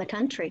investing in the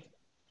country.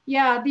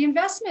 Yeah, the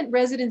investment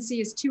residency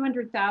is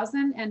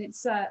 200,000, and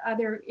it's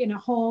either in a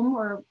home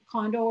or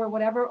condo or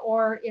whatever,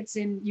 or it's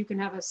in, you can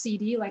have a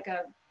CD, like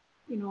a,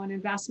 an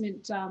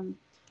investment,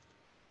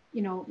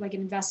 like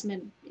an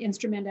investment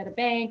instrument at a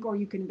bank, or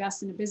you can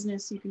invest in a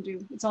business. You can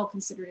do, it's all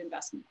considered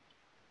investment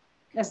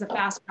as the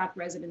fast track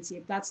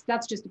residency.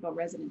 That's just about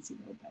residency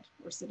though,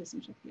 or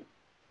citizenship. Yeah.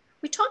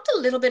 We talked a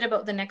little bit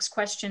about the next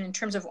question in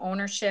terms of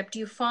ownership. Do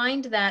you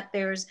find that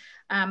there's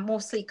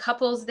mostly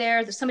couples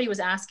there? Somebody was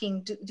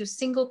asking, do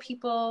single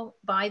people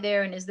buy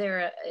there? And is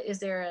there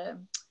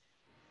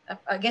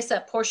I guess a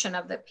portion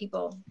of the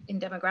people in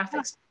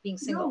demographics being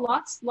single?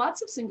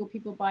 Lots of single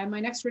people buy. My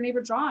next door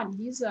neighbor, John,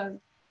 he's a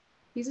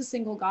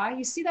single guy.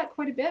 You see that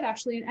quite a bit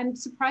actually. And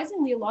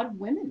surprisingly, a lot of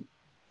women.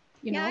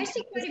 Yeah, I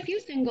see quite a few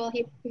single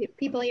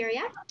people here,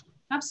 yeah.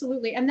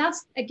 Absolutely. And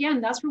that's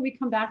where we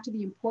come back to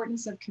the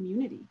importance of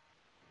community.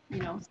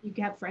 You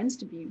have friends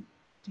to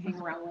hang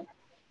around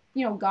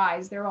with.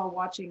 Guys, they're all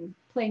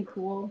playing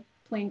pool,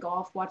 playing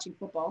golf, watching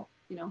football,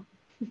 The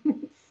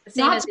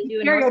same not as we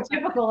do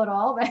stereotypical at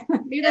all, but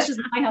maybe that's just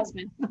my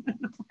husband.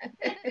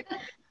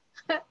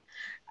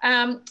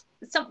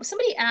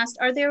 Somebody asked,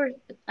 are there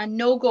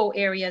no-go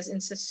areas in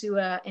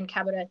Sosua and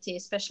Cabarete,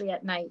 especially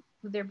at night?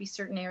 Would there be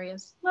certain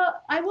areas?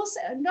 Well, I will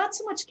say not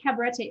so much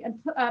Cabarete.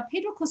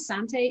 Pedro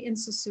Cosante in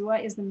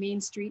Sosua is the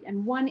main street,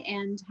 and one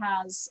end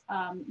has,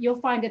 you'll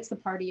find it's the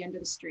party end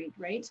of the street,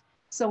 right?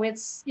 So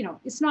it's,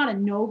 it's not a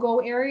no-go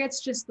area. It's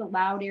just the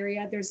loud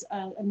area. There's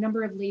a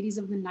number of ladies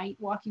of the night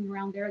walking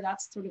around there.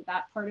 That's sort of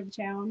that part of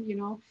town,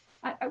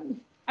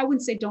 I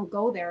wouldn't say don't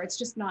go there. It's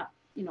just not,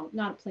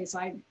 not a place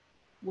I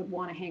would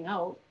want to hang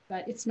out,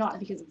 but it's not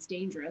because it's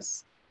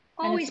dangerous.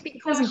 Always be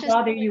cautious. It doesn't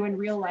bother you in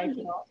real life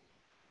at all.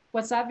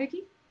 What's that,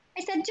 Vicki?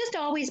 I said, just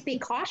always be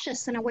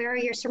cautious and aware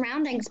of your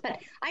surroundings. But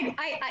I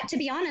to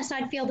be honest,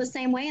 I'd feel the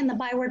same way in the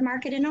Byward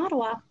Market in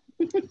Ottawa.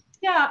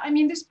 Yeah, I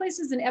mean, there's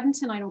places in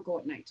Edmonton I don't go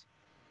at night.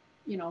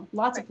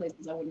 Lots of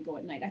places I wouldn't go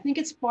at night. I think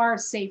it's far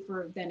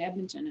safer than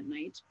Edmonton at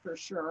night, for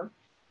sure.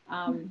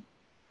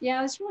 Yeah,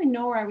 there's really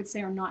nowhere I would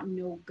say are not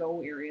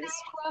no-go areas.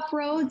 Rough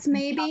roads,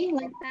 maybe,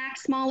 like back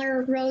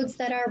smaller roads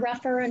that are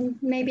rougher, and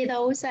maybe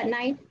those at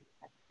night.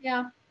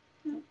 Yeah.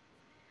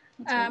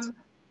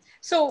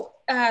 So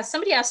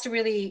somebody asked a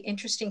really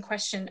interesting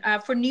question.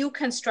 For new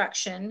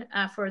construction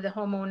for the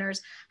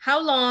homeowners,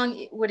 how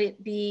long would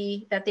it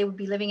be that they would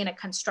be living in a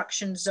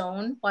construction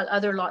zone while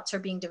other lots are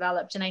being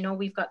developed? And I know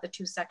we've got the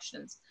two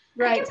sections.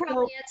 Right. I can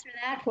probably answer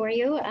that for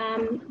you.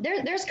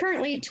 There's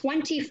currently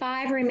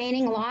 25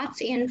 remaining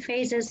lots in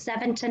phases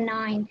 7 to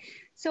 9.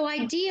 So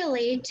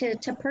ideally,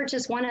 to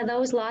purchase one of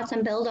those lots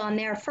and build on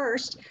there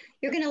first,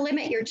 you're going to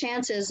limit your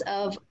chances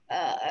of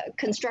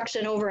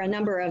construction over a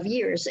number of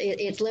years.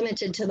 It's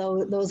limited to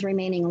those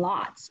remaining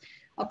lots.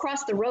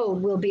 Across the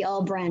road will be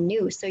all brand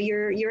new. So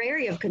your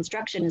area of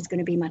construction is going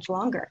to be much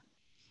longer.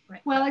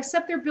 Right. Well,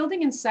 except they're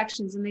building in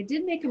sections, and they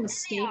did make a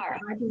mistake,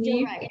 I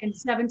believe, in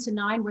 7 to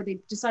 9, where they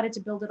decided to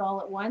build it all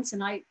at once.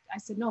 And I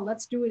said, no,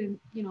 let's do it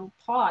in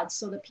pods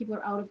so that people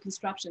are out of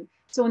construction.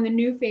 So in the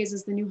new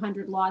phases, the new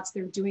 100 lots,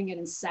 they're doing it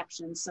in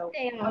sections. So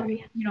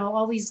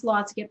all these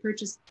lots get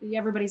purchased.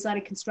 Everybody's out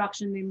of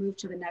construction. They move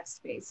to the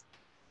next phase.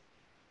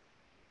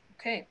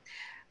 Okay.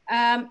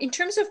 In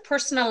terms of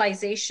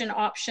personalization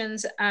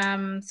options,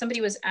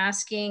 somebody was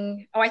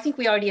asking, I think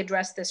we already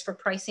addressed this for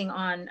pricing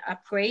on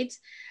upgrades.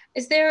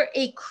 Is there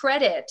a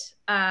credit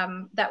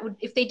that would,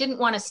 if they didn't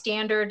want a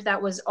standard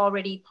that was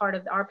already part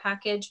of our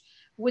package,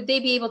 would they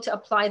be able to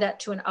apply that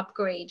to an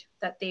upgrade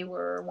that they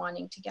were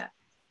wanting to get?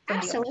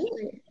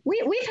 Absolutely.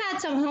 We've had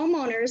some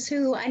homeowners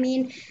who, I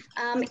mean,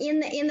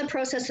 in the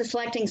process of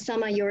selecting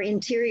some of your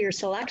interior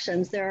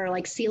selections, there are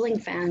like ceiling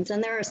fans,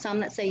 and there are some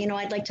that say,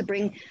 I'd like to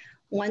bring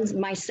ones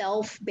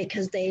myself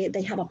because they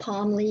have a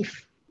palm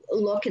leaf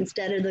look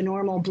instead of the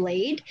normal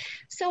blade.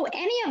 So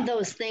any of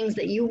those things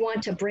that you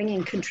want to bring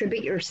and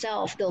contribute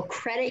yourself, they'll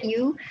credit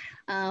you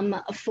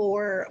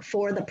for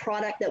the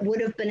product that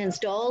would have been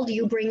installed.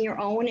 You bring your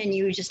own, and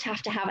you just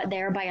have to have it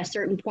there by a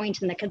certain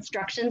point in the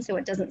construction so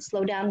it doesn't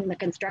slow down the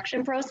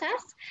construction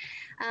process.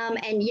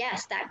 And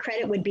yes, that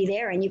credit would be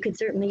there, and you could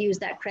certainly use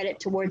that credit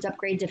towards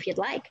upgrades if you'd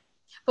like.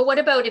 But what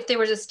about if there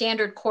was a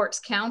standard quartz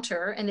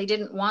counter and they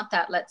didn't want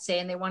that, let's say,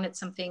 and they wanted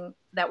something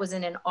that was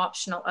in an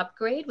optional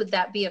upgrade? Would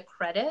that be a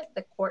credit,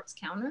 the quartz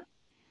counter?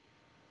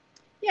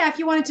 Yeah, if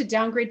you wanted to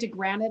downgrade to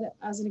granite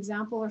as an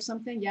example or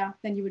something, yeah,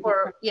 then you would.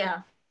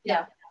 Yeah.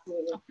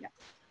 Absolutely. Yeah.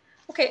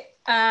 Okay.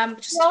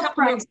 Just a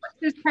couple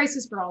there's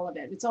prices for all of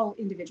it. It's all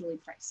individually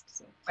priced.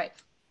 So. Right.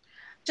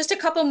 Just a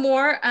couple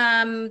more.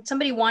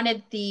 Somebody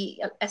wanted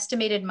the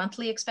estimated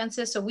monthly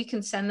expenses, so we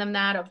can send them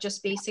that of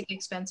just basic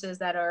expenses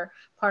that are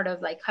part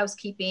of like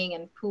housekeeping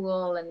and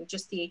pool and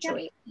just the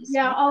HOA.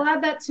 Yeah, I'll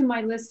add that to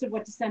my list of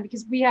what to send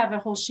because we have a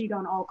whole sheet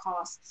on all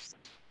costs.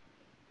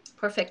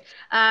 Perfect.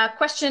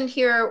 Question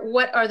here,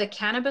 what are the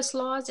cannabis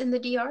laws in the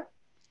DR?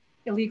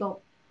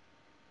 Illegal.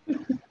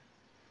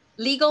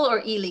 Legal or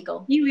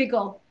illegal?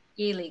 Illegal.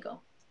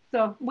 Illegal.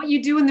 So what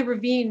you do in the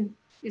ravine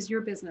is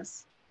your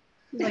business.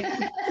 Like,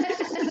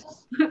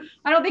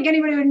 I don't think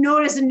anybody would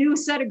notice a new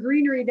set of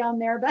greenery down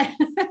there, but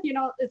you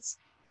know, it's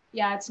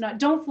not,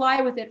 don't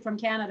fly with it from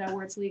Canada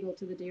where it's legal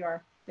to the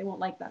DR. They won't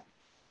like that.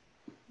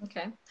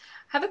 Okay. I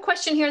have a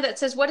question here that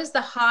says, what is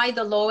the high,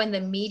 the low, and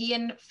the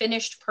median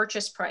finished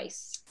purchase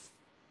price?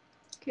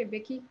 Okay,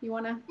 Vicki, you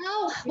want to?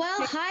 Oh,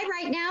 well, high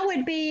right now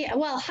would be,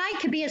 well, high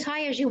could be as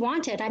high as you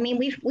want it. I mean,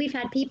 we've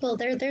had people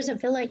there's a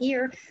villa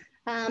here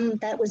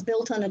that was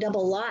built on a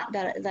double lot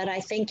that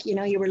I think, you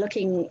know, you were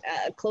looking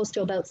close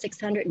to about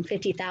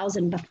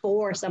 650,000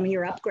 before some of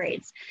your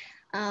upgrades.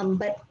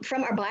 But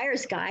from our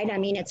buyer's guide, I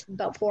mean, it's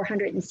about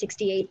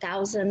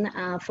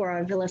 468,000 for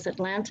our Villas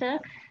Atlanta.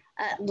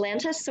 On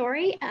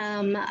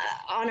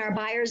our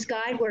buyer's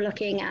guide, we're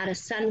looking at a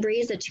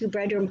Sunbreeze, a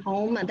 2-bedroom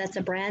home. That's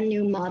a brand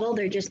new model.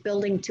 They're just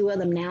building 2 of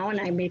them now, and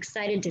I'm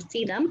excited to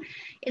see them.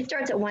 It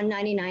starts at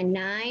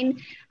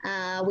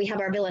 $199,900. We have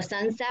our Villa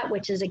Sunset,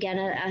 which is again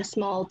a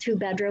small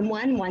 2-bedroom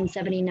one,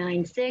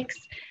 $179,600.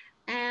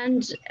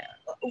 And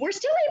we're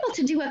still able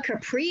to do a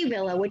Capri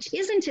villa, which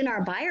isn't in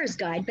our buyer's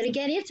guide, but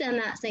again, it's in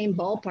that same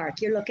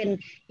ballpark. You're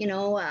looking, you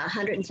know,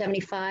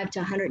 175 to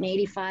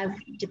 185,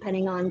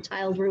 depending on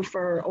tiled roof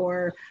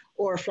or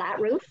flat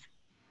roof.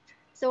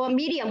 So a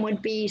medium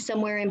would be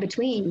somewhere in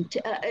between,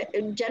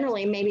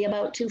 generally maybe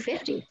about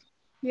 250.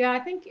 Yeah, I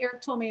think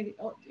Eric told me,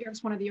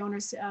 Eric's one of the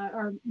owners,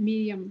 our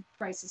medium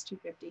price is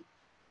 250.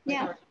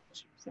 Yeah.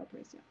 Sale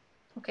price, yeah.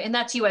 Okay, and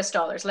that's US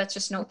dollars. Let's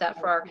just note that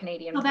for our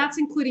Canadian. So that's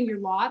including your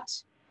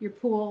lot, your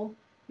pool,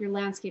 your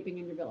landscaping,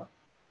 and your villa.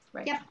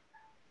 Right. Yep.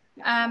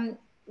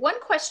 One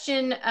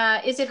question,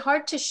 is it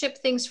hard to ship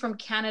things from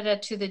Canada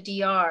to the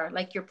DR,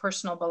 like your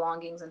personal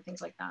belongings and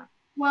things like that?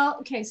 Well,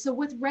 okay, so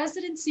with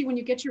residency, when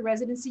you get your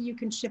residency, you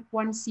can ship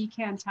 1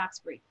 CCAN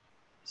tax-free.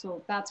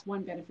 So that's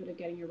one benefit of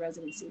getting your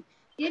residency.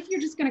 If you're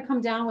just gonna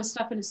come down with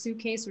stuff in a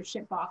suitcase or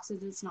ship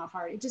boxes, it's not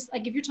hard. It just,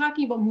 like, if you're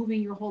talking about moving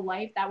your whole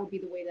life, that would be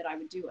the way that I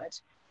would do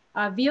it.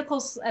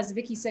 Vehicles, as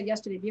Vicki said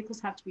yesterday, vehicles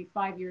have to be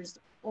 5 years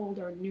old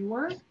or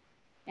newer.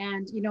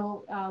 And, you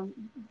know,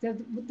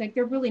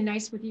 they're really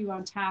nice with you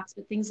on tax,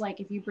 but things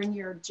like if you bring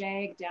your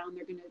Jag down,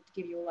 they're going to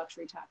give you a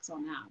luxury tax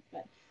on that.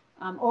 But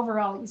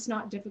overall, it's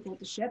not difficult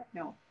to ship,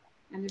 no.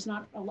 And there's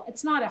not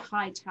it's not a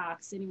high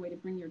tax anyway to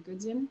bring your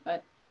goods in.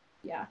 But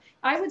yeah,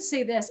 I would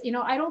say this, you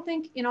know, I don't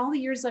think in all the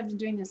years I've been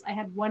doing this, I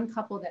had one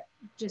couple that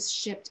just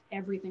shipped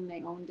everything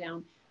they owned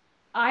down.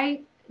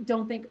 I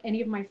don't think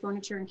any of my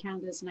furniture in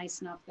Canada is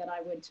nice enough that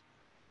I would,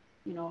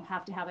 you know,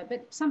 have to have it.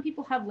 But some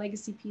people have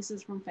legacy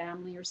pieces from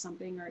family or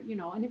something, or, you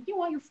know, and if you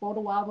want your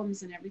photo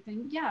albums and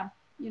everything, yeah,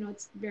 you know,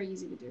 it's very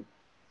easy to do.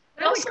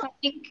 I also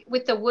think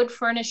with the wood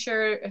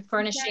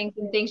furnishings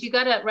and things, you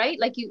gotta, right?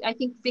 Like I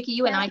think Vicki,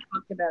 you and I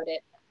talked about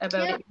it,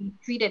 you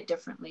treat it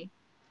differently.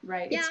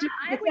 Right. Yeah,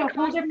 it's a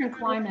whole different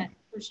climate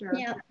for sure.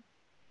 Yeah.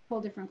 Whole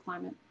different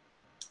climate.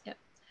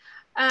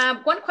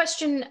 One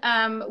question,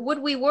 would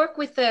we work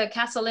with the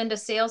Casa Linda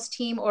sales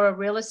team or a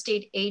real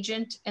estate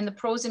agent, and the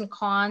pros and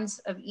cons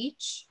of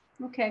each?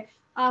 Okay.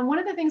 One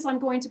of the things I'm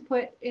going to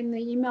put in the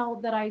email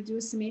that I do,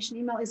 a summation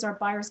email, is our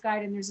buyer's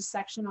guide, and there's a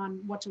section on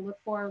what to look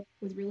for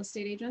with real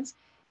estate agents.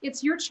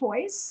 It's your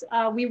choice.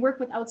 We work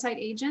with outside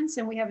agents,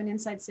 and we have an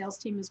inside sales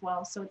team as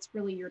well, so it's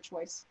really your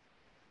choice.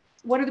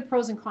 What are the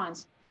pros and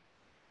cons?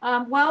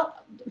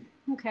 Well,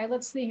 okay,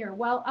 let's see here.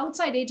 Well,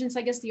 outside agents,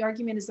 I guess the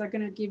argument is they're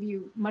going to give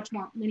you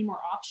many more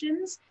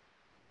options.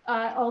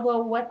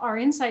 Although what our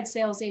inside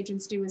sales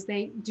agents do is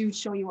they do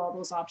show you all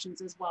those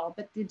options as well.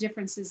 But the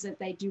difference is that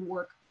they do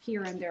work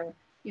here and they're,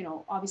 you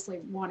know, obviously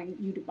wanting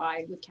you to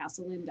buy with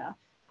Casa Linda.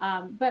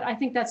 But I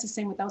think that's the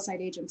same with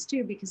outside agents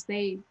too, because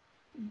they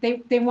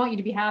want you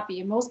to be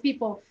happy. And most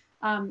people,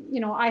 you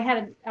know, I had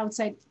an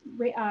outside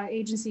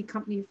agency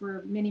company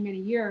for many, many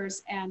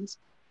years, and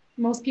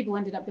most people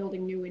ended up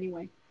building new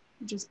anyway,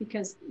 just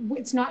because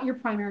it's not your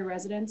primary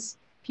residence.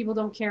 People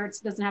don't care. It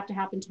doesn't have to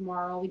happen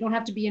tomorrow. We don't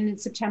have to be in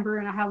September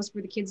in a house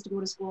for the kids to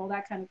go to school,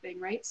 that kind of thing,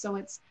 right? So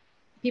it's,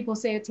 people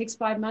say it takes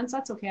 5 months.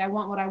 That's okay. I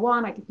want what I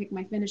want. I can pick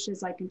my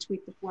finishes. I can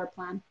tweak the floor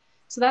plan.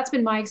 So that's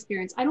been my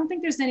experience. I don't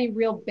think there's any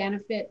real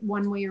benefit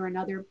one way or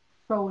another,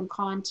 pro and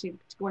con, to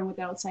going with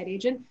the outside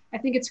agent. I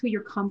think it's who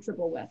you're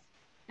comfortable with.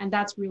 And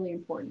that's really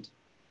important.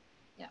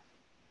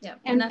 Yeah.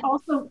 And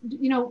also,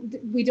 you know,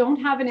 we don't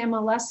have an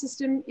MLS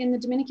system in the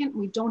Dominican.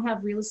 We don't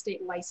have real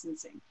estate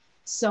licensing.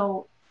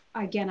 So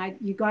again,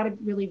 you got to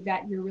really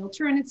vet your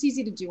realtor, and it's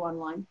easy to do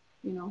online,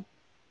 you know.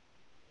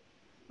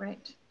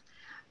 Right.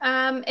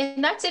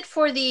 And that's it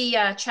for the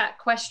chat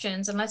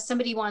questions. Unless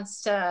somebody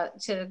wants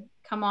to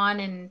come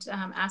on and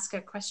ask a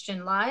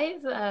question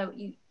live,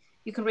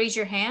 you can raise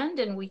your hand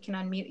and we can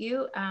unmute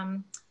you.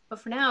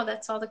 But for now,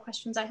 that's all the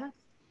questions I have.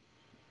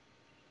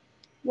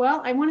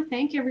 Well, I want to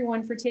thank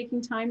everyone for taking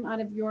time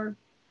out of your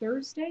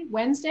Wednesday.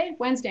 I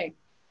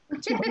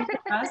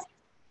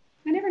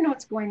never know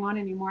what's going on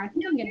anymore. I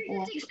think I'm getting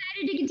old. Just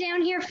excited to get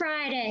down here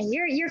Friday.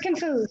 You're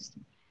confused.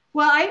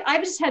 Well, I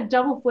just had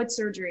double foot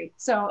surgery.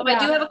 So Oh, yeah.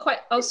 I do have a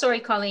oh, sorry,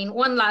 Colleen.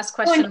 One last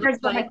Go question.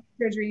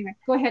 surgery anyway.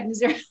 Go ahead,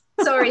 Nasira.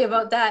 Sorry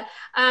about that.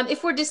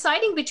 If we're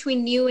deciding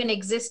between new and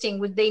existing,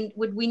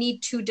 would we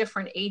need two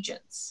different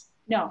agents?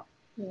 No.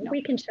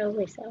 We can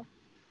totally sell.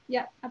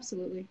 Yeah,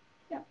 absolutely.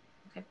 Yeah.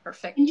 Okay,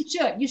 perfect. And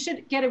you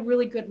should get a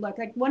really good look.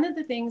 Like one of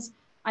the things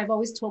I've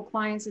always told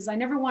clients is I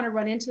never want to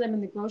run into them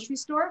in the grocery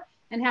store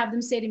and have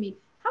them say to me,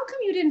 how come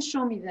you didn't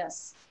show me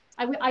this?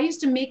 I used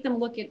to make them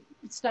look at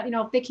stuff, you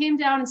know, if they came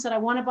down and said, I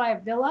want to buy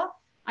a villa,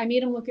 I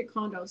made them look at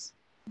condos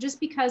just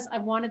because I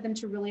wanted them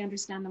to really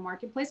understand the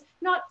marketplace,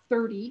 not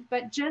 30,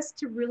 but just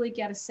to really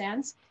get a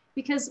sense,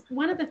 because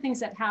one of the things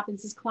that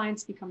happens is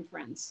clients become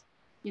friends,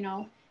 you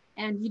know,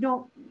 and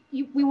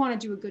we want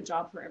to do a good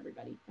job for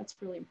everybody. That's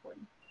really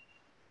important.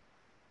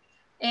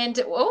 And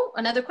oh,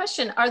 another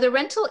question. Are the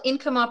rental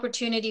income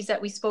opportunities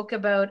that we spoke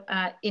about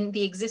in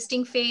the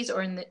existing phase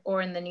or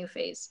in the new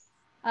phase?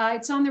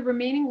 It's on the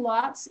remaining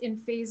lots in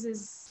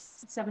phases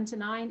 7 to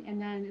 9, and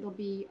then it'll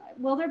be,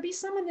 will there be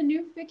some in the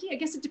new, Vicki? I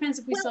guess it depends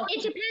if we sell.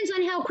 It depends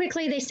on how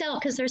quickly they sell,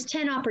 because there's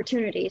 10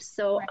 opportunities.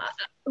 So right.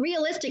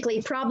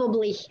 Realistically,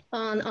 probably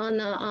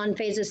on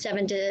phases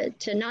 7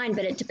 to 9,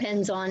 but it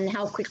depends on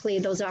how quickly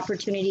those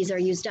opportunities are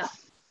used up.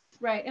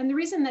 Right, and the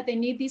reason that they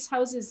need these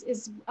houses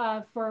is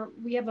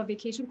we have a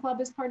vacation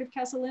club as part of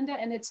Casa Linda,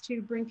 and it's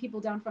to bring people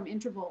down from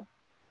Interval,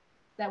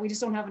 that we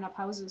just don't have enough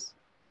houses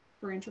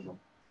for Interval,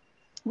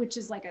 which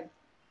is like a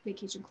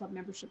vacation club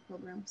membership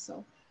program.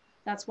 So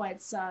that's why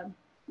it's,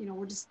 you know,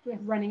 we're just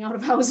running out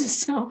of houses.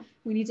 So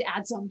we need to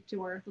add some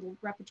to our little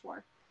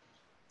repertoire.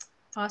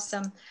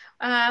 Awesome.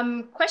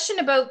 Question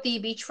about the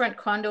beachfront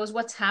condos.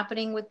 What's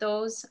happening with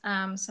those?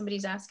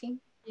 Somebody's asking.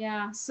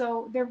 Yeah,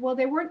 so they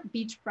weren't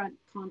beachfront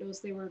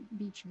condos, they were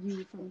beach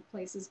view from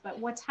places. But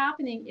what's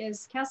happening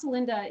is Casa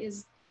Linda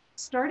is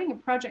starting a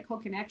project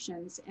called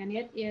Connections, and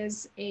it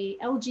is a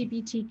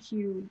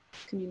LGBTQ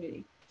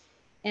community.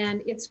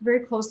 And it's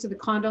very close to the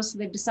condos, so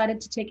they've decided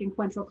to take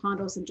Encuentro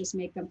condos and just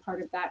make them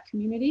part of that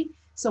community.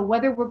 So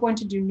whether we're going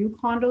to do new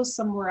condos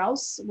somewhere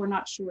else, we're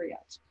not sure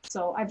yet.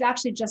 So I've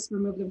actually just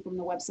removed them from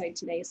the website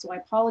today. So I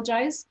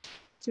apologize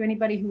to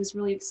anybody who was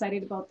really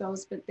excited about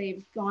those, but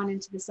they've gone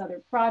into this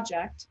other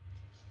project.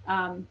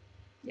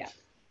 Yeah,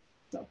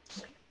 so.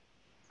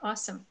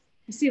 Awesome.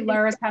 You see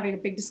Lara's having a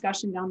big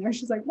discussion down there.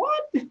 She's like,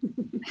 what?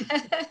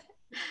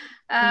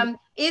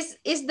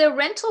 Is the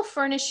rental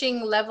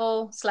furnishing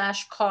level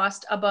 /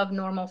 cost above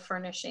normal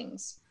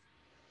furnishings?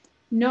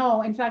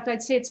 No, in fact,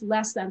 I'd say it's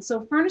less than.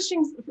 So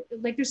furnishings,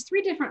 like there's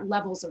 3 different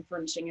levels of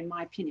furnishing in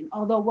my opinion.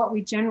 Although what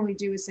we generally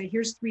do is say,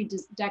 here's 3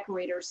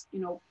 decorators,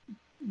 you know,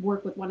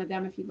 work with one of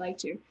them if you'd like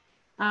to.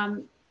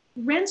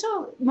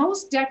 Rental,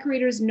 most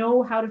decorators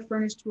know how to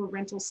furnish to a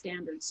rental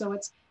standard. So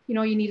it's, you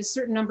know, you need a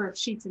certain number of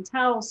sheets and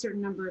towels,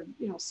 certain number of,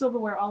 you know,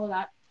 silverware, all of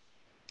that.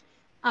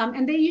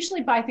 And they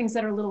usually buy things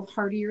that are a little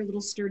hardier, a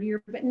little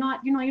sturdier, but not,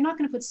 you know, you're not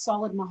going to put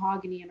solid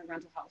mahogany in a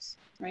rental house,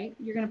 right?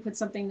 You're going to put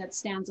something that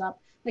stands up.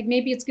 Like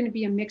maybe it's going to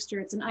be a mixture.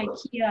 It's an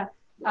IKEA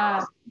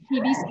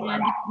TV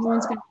stand. No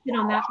one's going to sit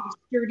on that with a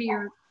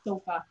sturdier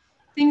sofa.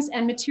 Things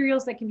and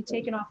materials that can be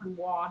taken off and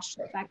washed,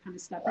 that kind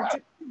of stuff. It's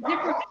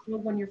different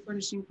when you're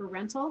furnishing for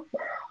rental.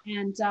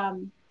 And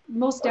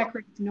most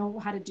decorators know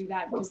how to do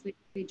that because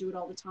they do it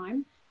all the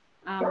time.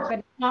 But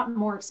it's not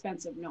more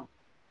expensive, no.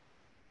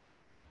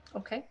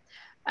 Okay.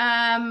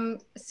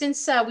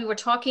 Since we were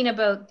talking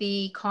about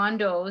the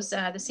condos,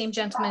 the same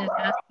gentleman is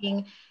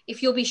asking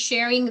if you'll be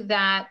sharing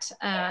that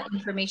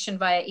information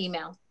via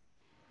email.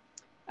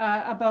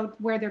 About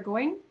where they're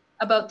going?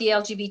 About the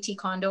LGBT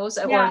condos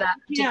yeah, or that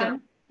particular? Yeah,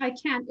 I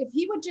can. If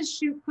he would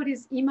just put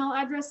his email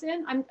address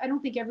in, I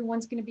don't think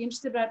everyone's going to be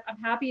interested, but I'm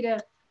happy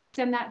to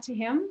send that to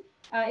him.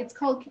 It's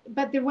called,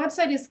 but their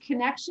website is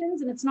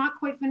Connections, and it's not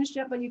quite finished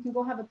yet, but you can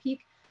go have a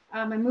peek.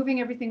 I'm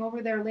moving everything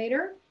over there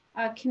later.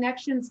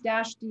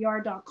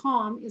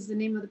 Connections-dr.com is the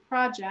name of the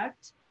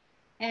project.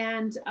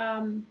 And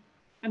I'm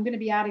going to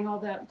be adding all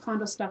the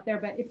condo stuff there,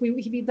 but if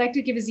he'd like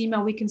to give his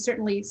email, we can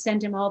certainly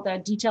send him all the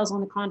details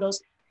on the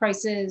condos,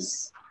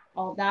 prices,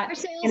 all of that. Our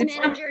sales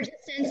manager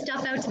just sent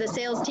stuff out to the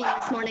sales team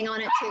this morning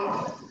on it too.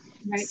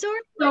 Right. So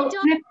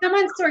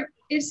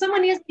if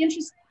someone is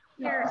interested,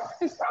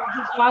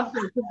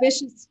 the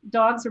vicious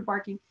dogs are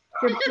barking.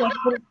 They're like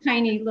little,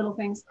 tiny little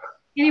things.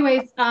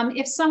 Anyways,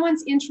 if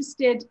someone's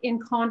interested in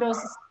condos,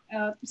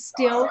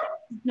 still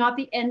not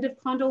the end of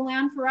condo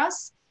land for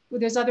us.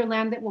 There's other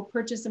land that we'll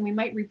purchase and we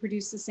might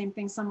reproduce the same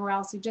thing somewhere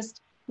else. We just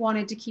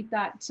wanted to keep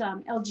that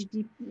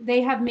LGBT.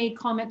 They have made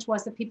comment to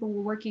us that people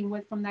were working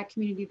with from that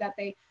community that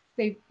they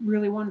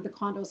really wanted the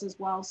condos as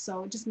well.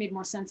 So it just made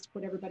more sense to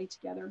put everybody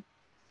together.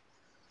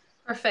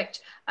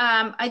 Perfect.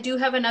 I do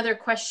have another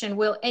question.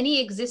 Will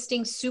any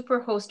existing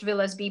superhost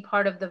villas be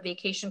part of the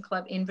vacation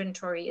club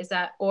inventory?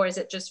 Or is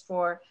it just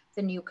for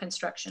the new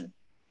construction?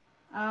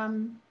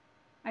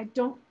 I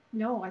don't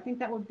No, I think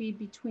that would be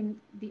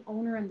between the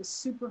owner and the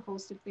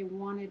superhost if they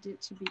wanted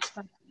it to be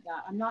part of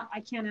that. I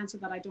can't answer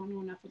that. I don't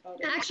know enough about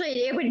it.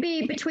 Actually, it would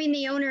be between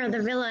the owner of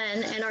the villa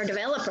and our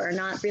developer,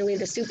 not really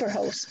the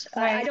superhost.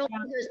 Right, I don't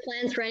think there's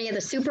plans for any of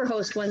the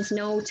superhost ones,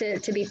 no,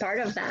 to be part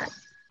of that.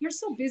 You're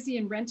so busy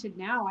and rented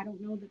now, I don't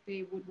know that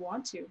they would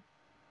want to.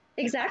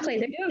 Exactly,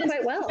 they're doing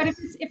quite well. But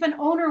if an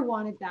owner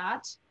wanted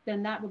that,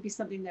 then that would be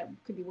something that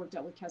could be worked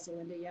out with Casa,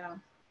 yeah.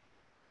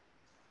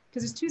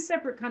 Because there's two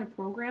separate kind of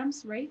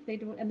programs, right? They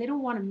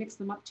don't want to mix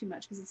them up too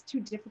much because it's too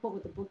difficult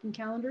with the booking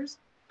calendars.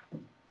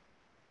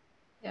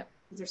 Yep.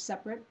 Because they're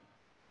separate.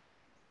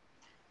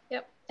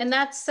 Yep. And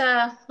that's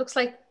looks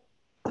like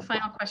the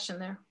final question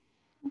there.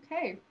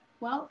 Okay.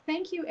 Well,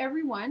 thank you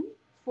everyone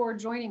for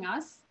joining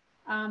us.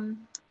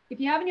 If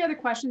you have any other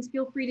questions,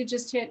 feel free to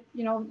just hit,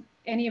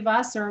 any of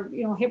us or,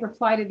 hit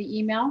reply to the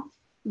email.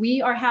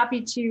 We are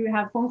happy to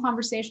have phone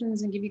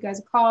conversations and give you guys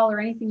a call or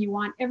anything you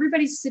want.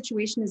 Everybody's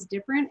situation is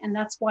different. And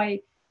that's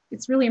why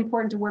it's really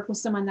important to work with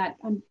someone that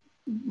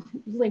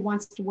really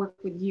wants to work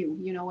with you,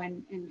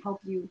 and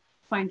help you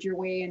find your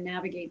way and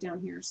navigate down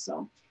here.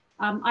 So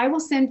I will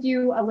send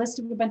you a list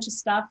of a bunch of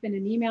stuff in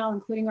an email,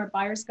 including our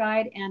buyer's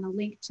guide and a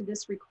link to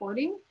this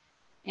recording.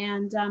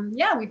 And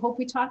yeah, we hope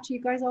we talk to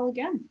you guys all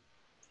again.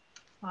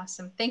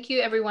 Awesome. Thank you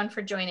everyone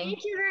for joining.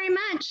 Thank you very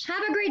much.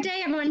 Have a great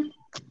day, everyone.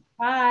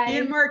 Bye. See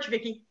you in March,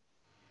 Vicki.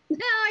 No,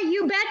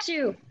 you bet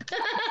you.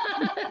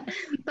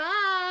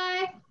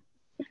 Bye.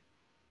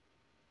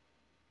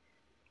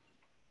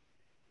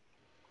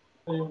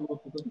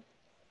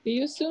 See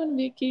you soon,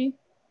 Vicki.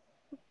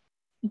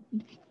 I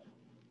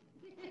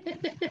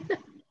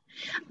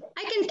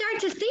can start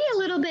to see a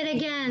little bit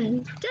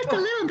again, just a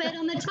little bit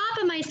on the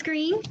top of my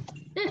screen.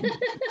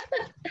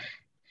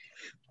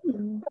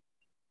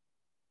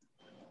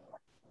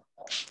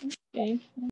 Okay.